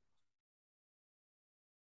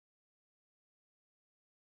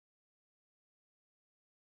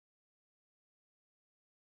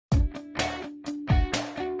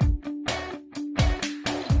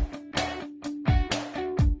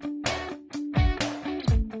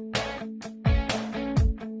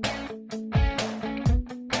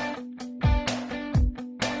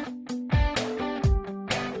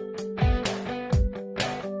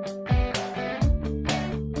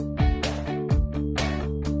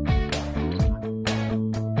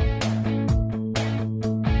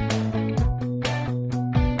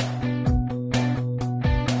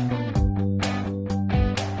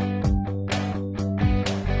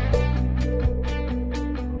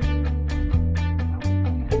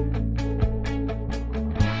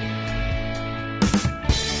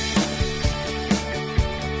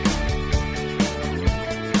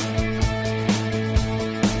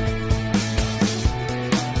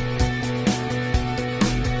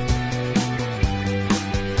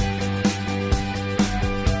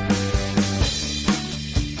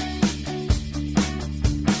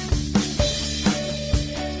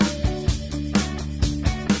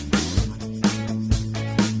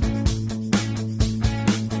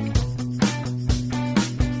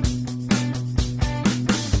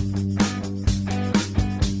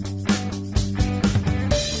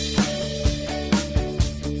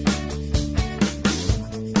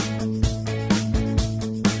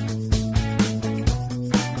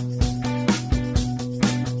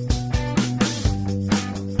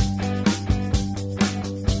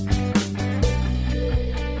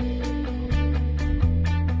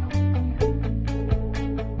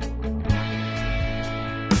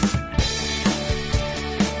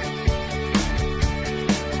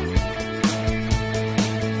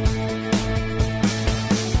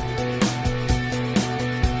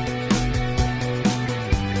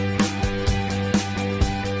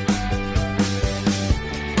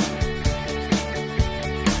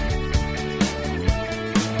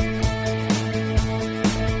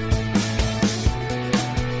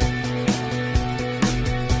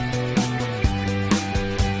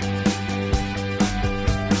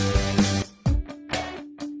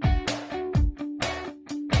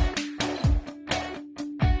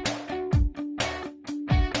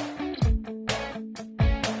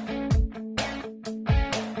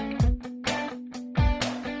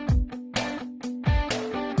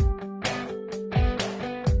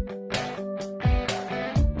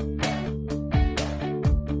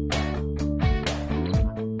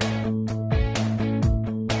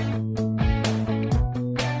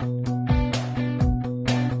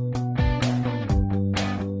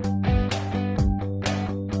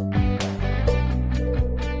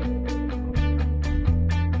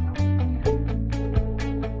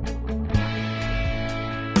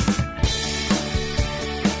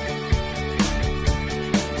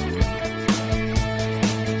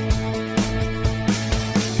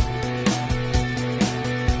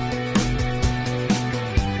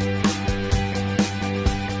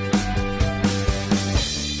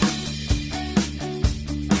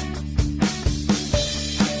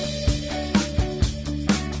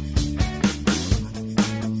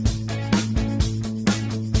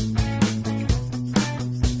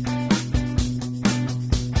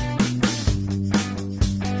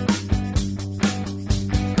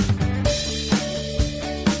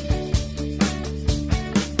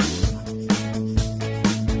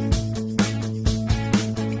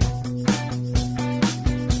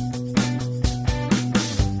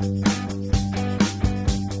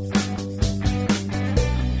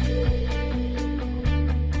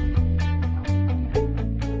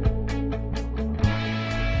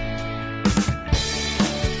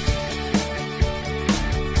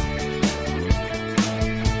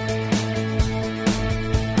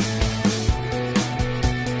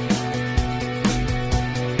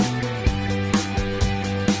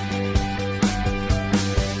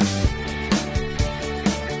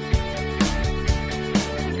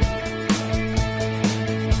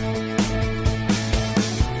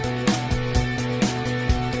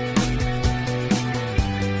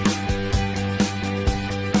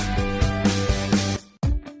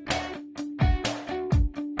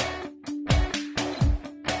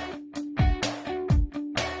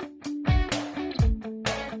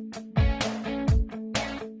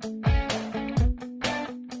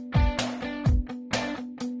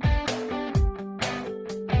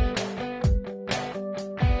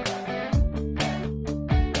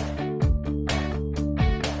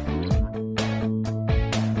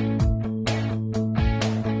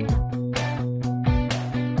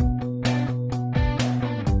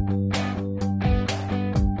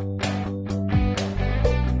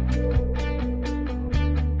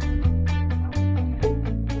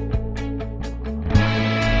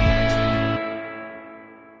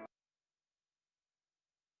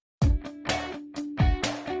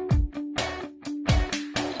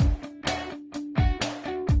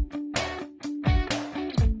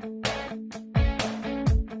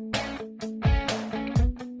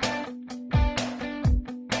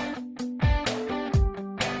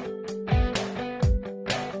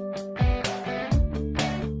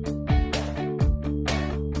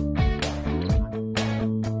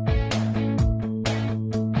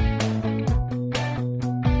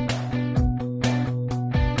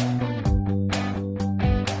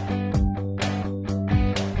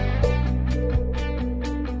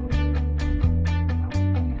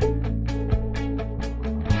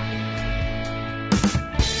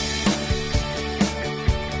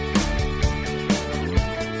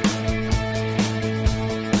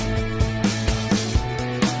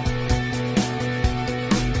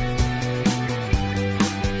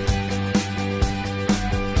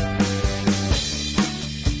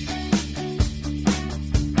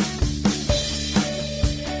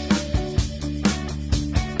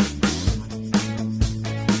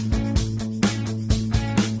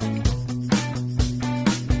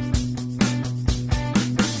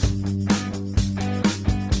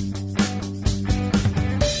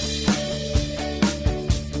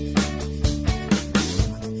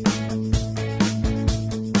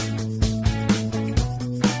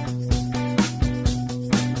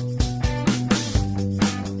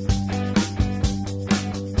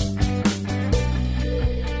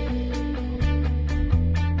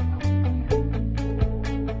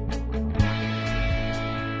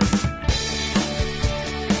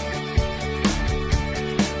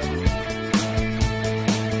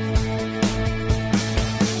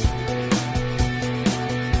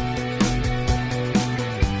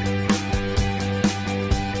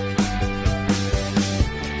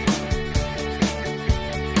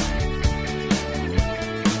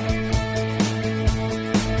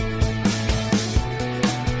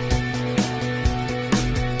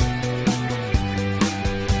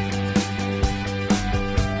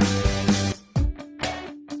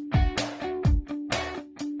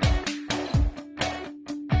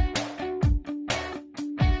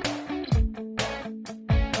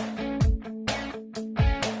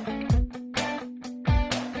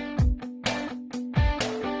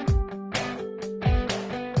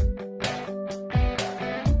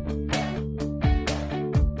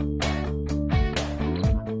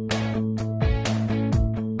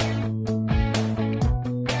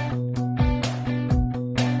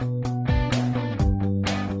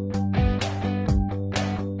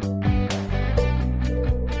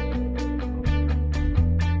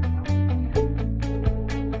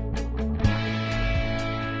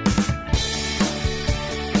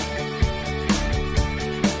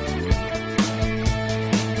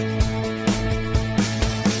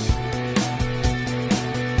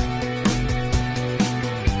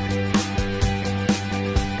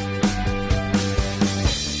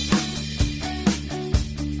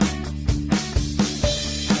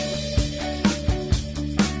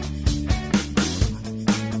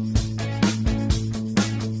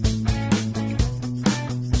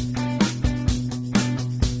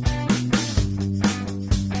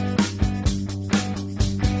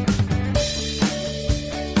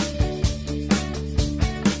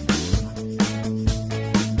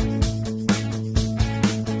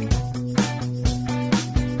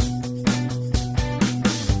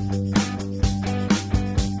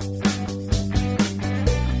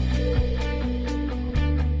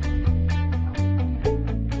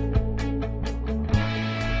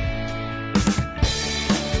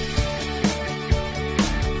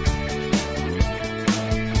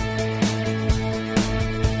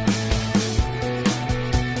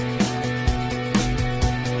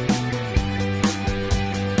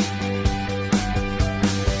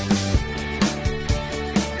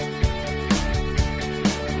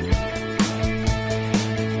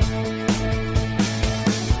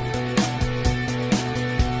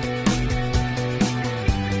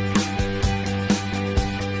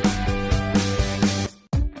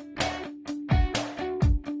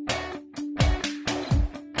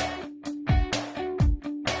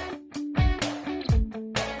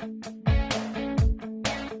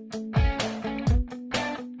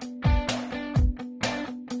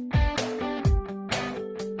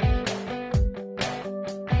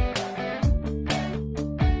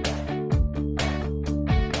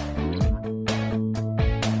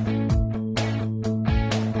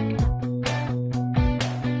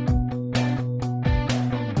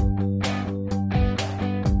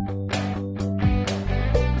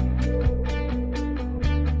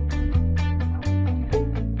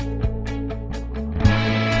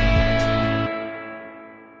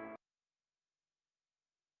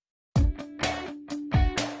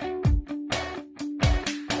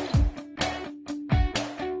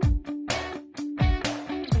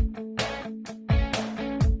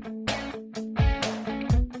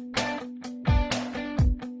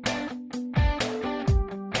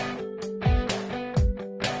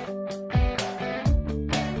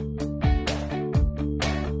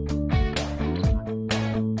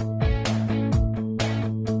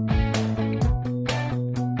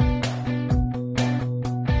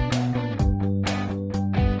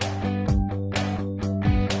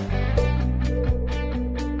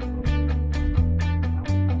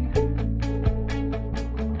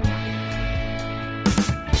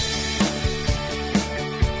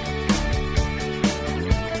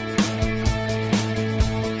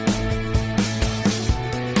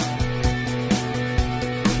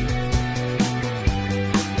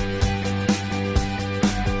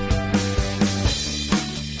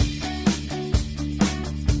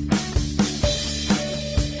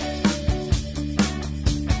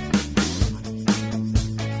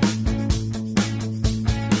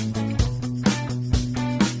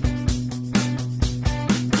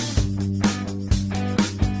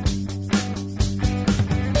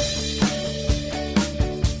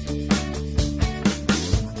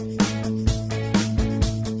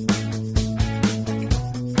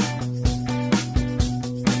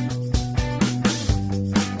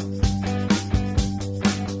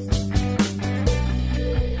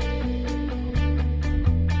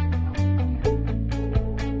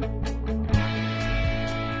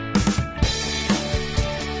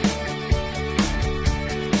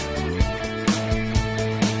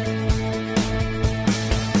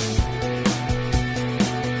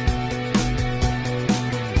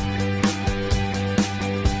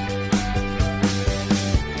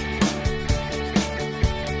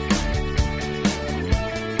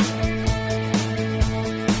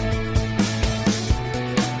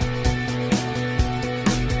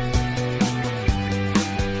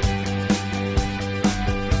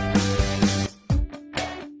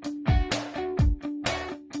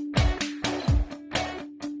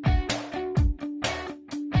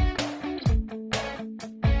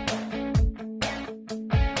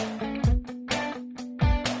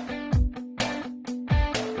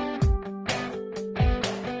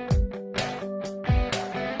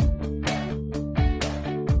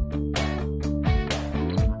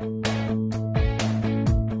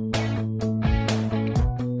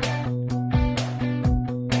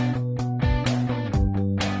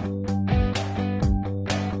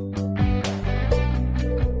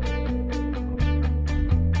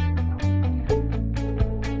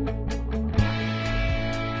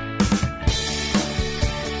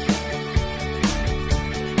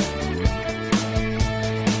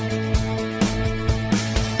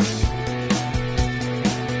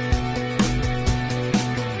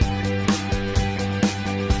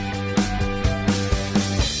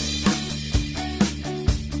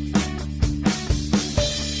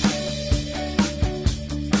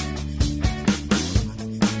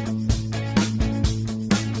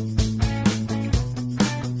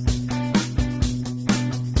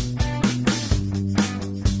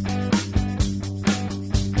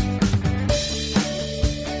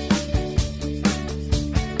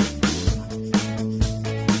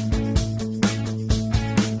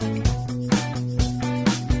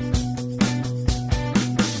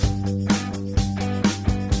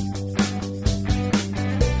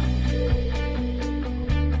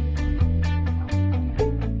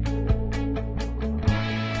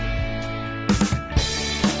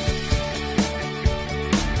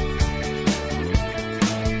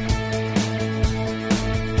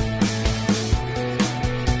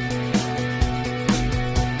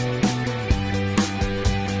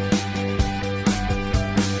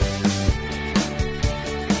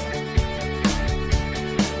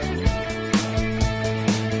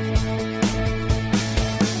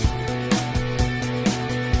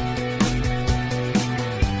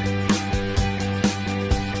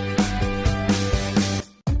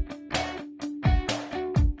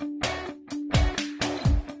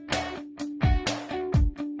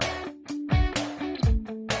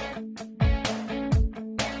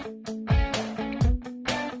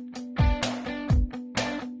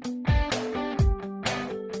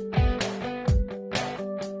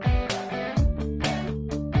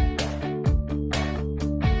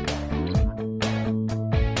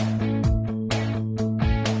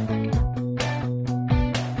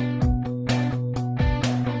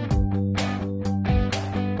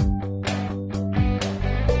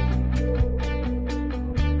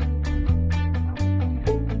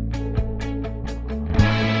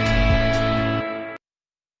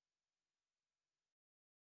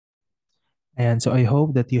 And so I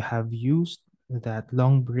hope that you have used that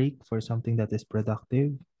long break for something that is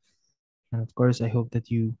productive. And of course, I hope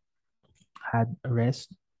that you had a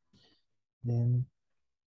rest. Then,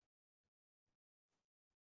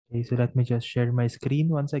 okay, so let me just share my screen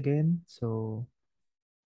once again. So,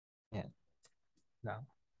 yeah, now.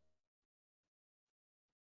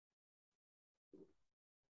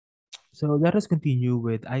 So let us continue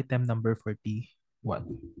with item number 41.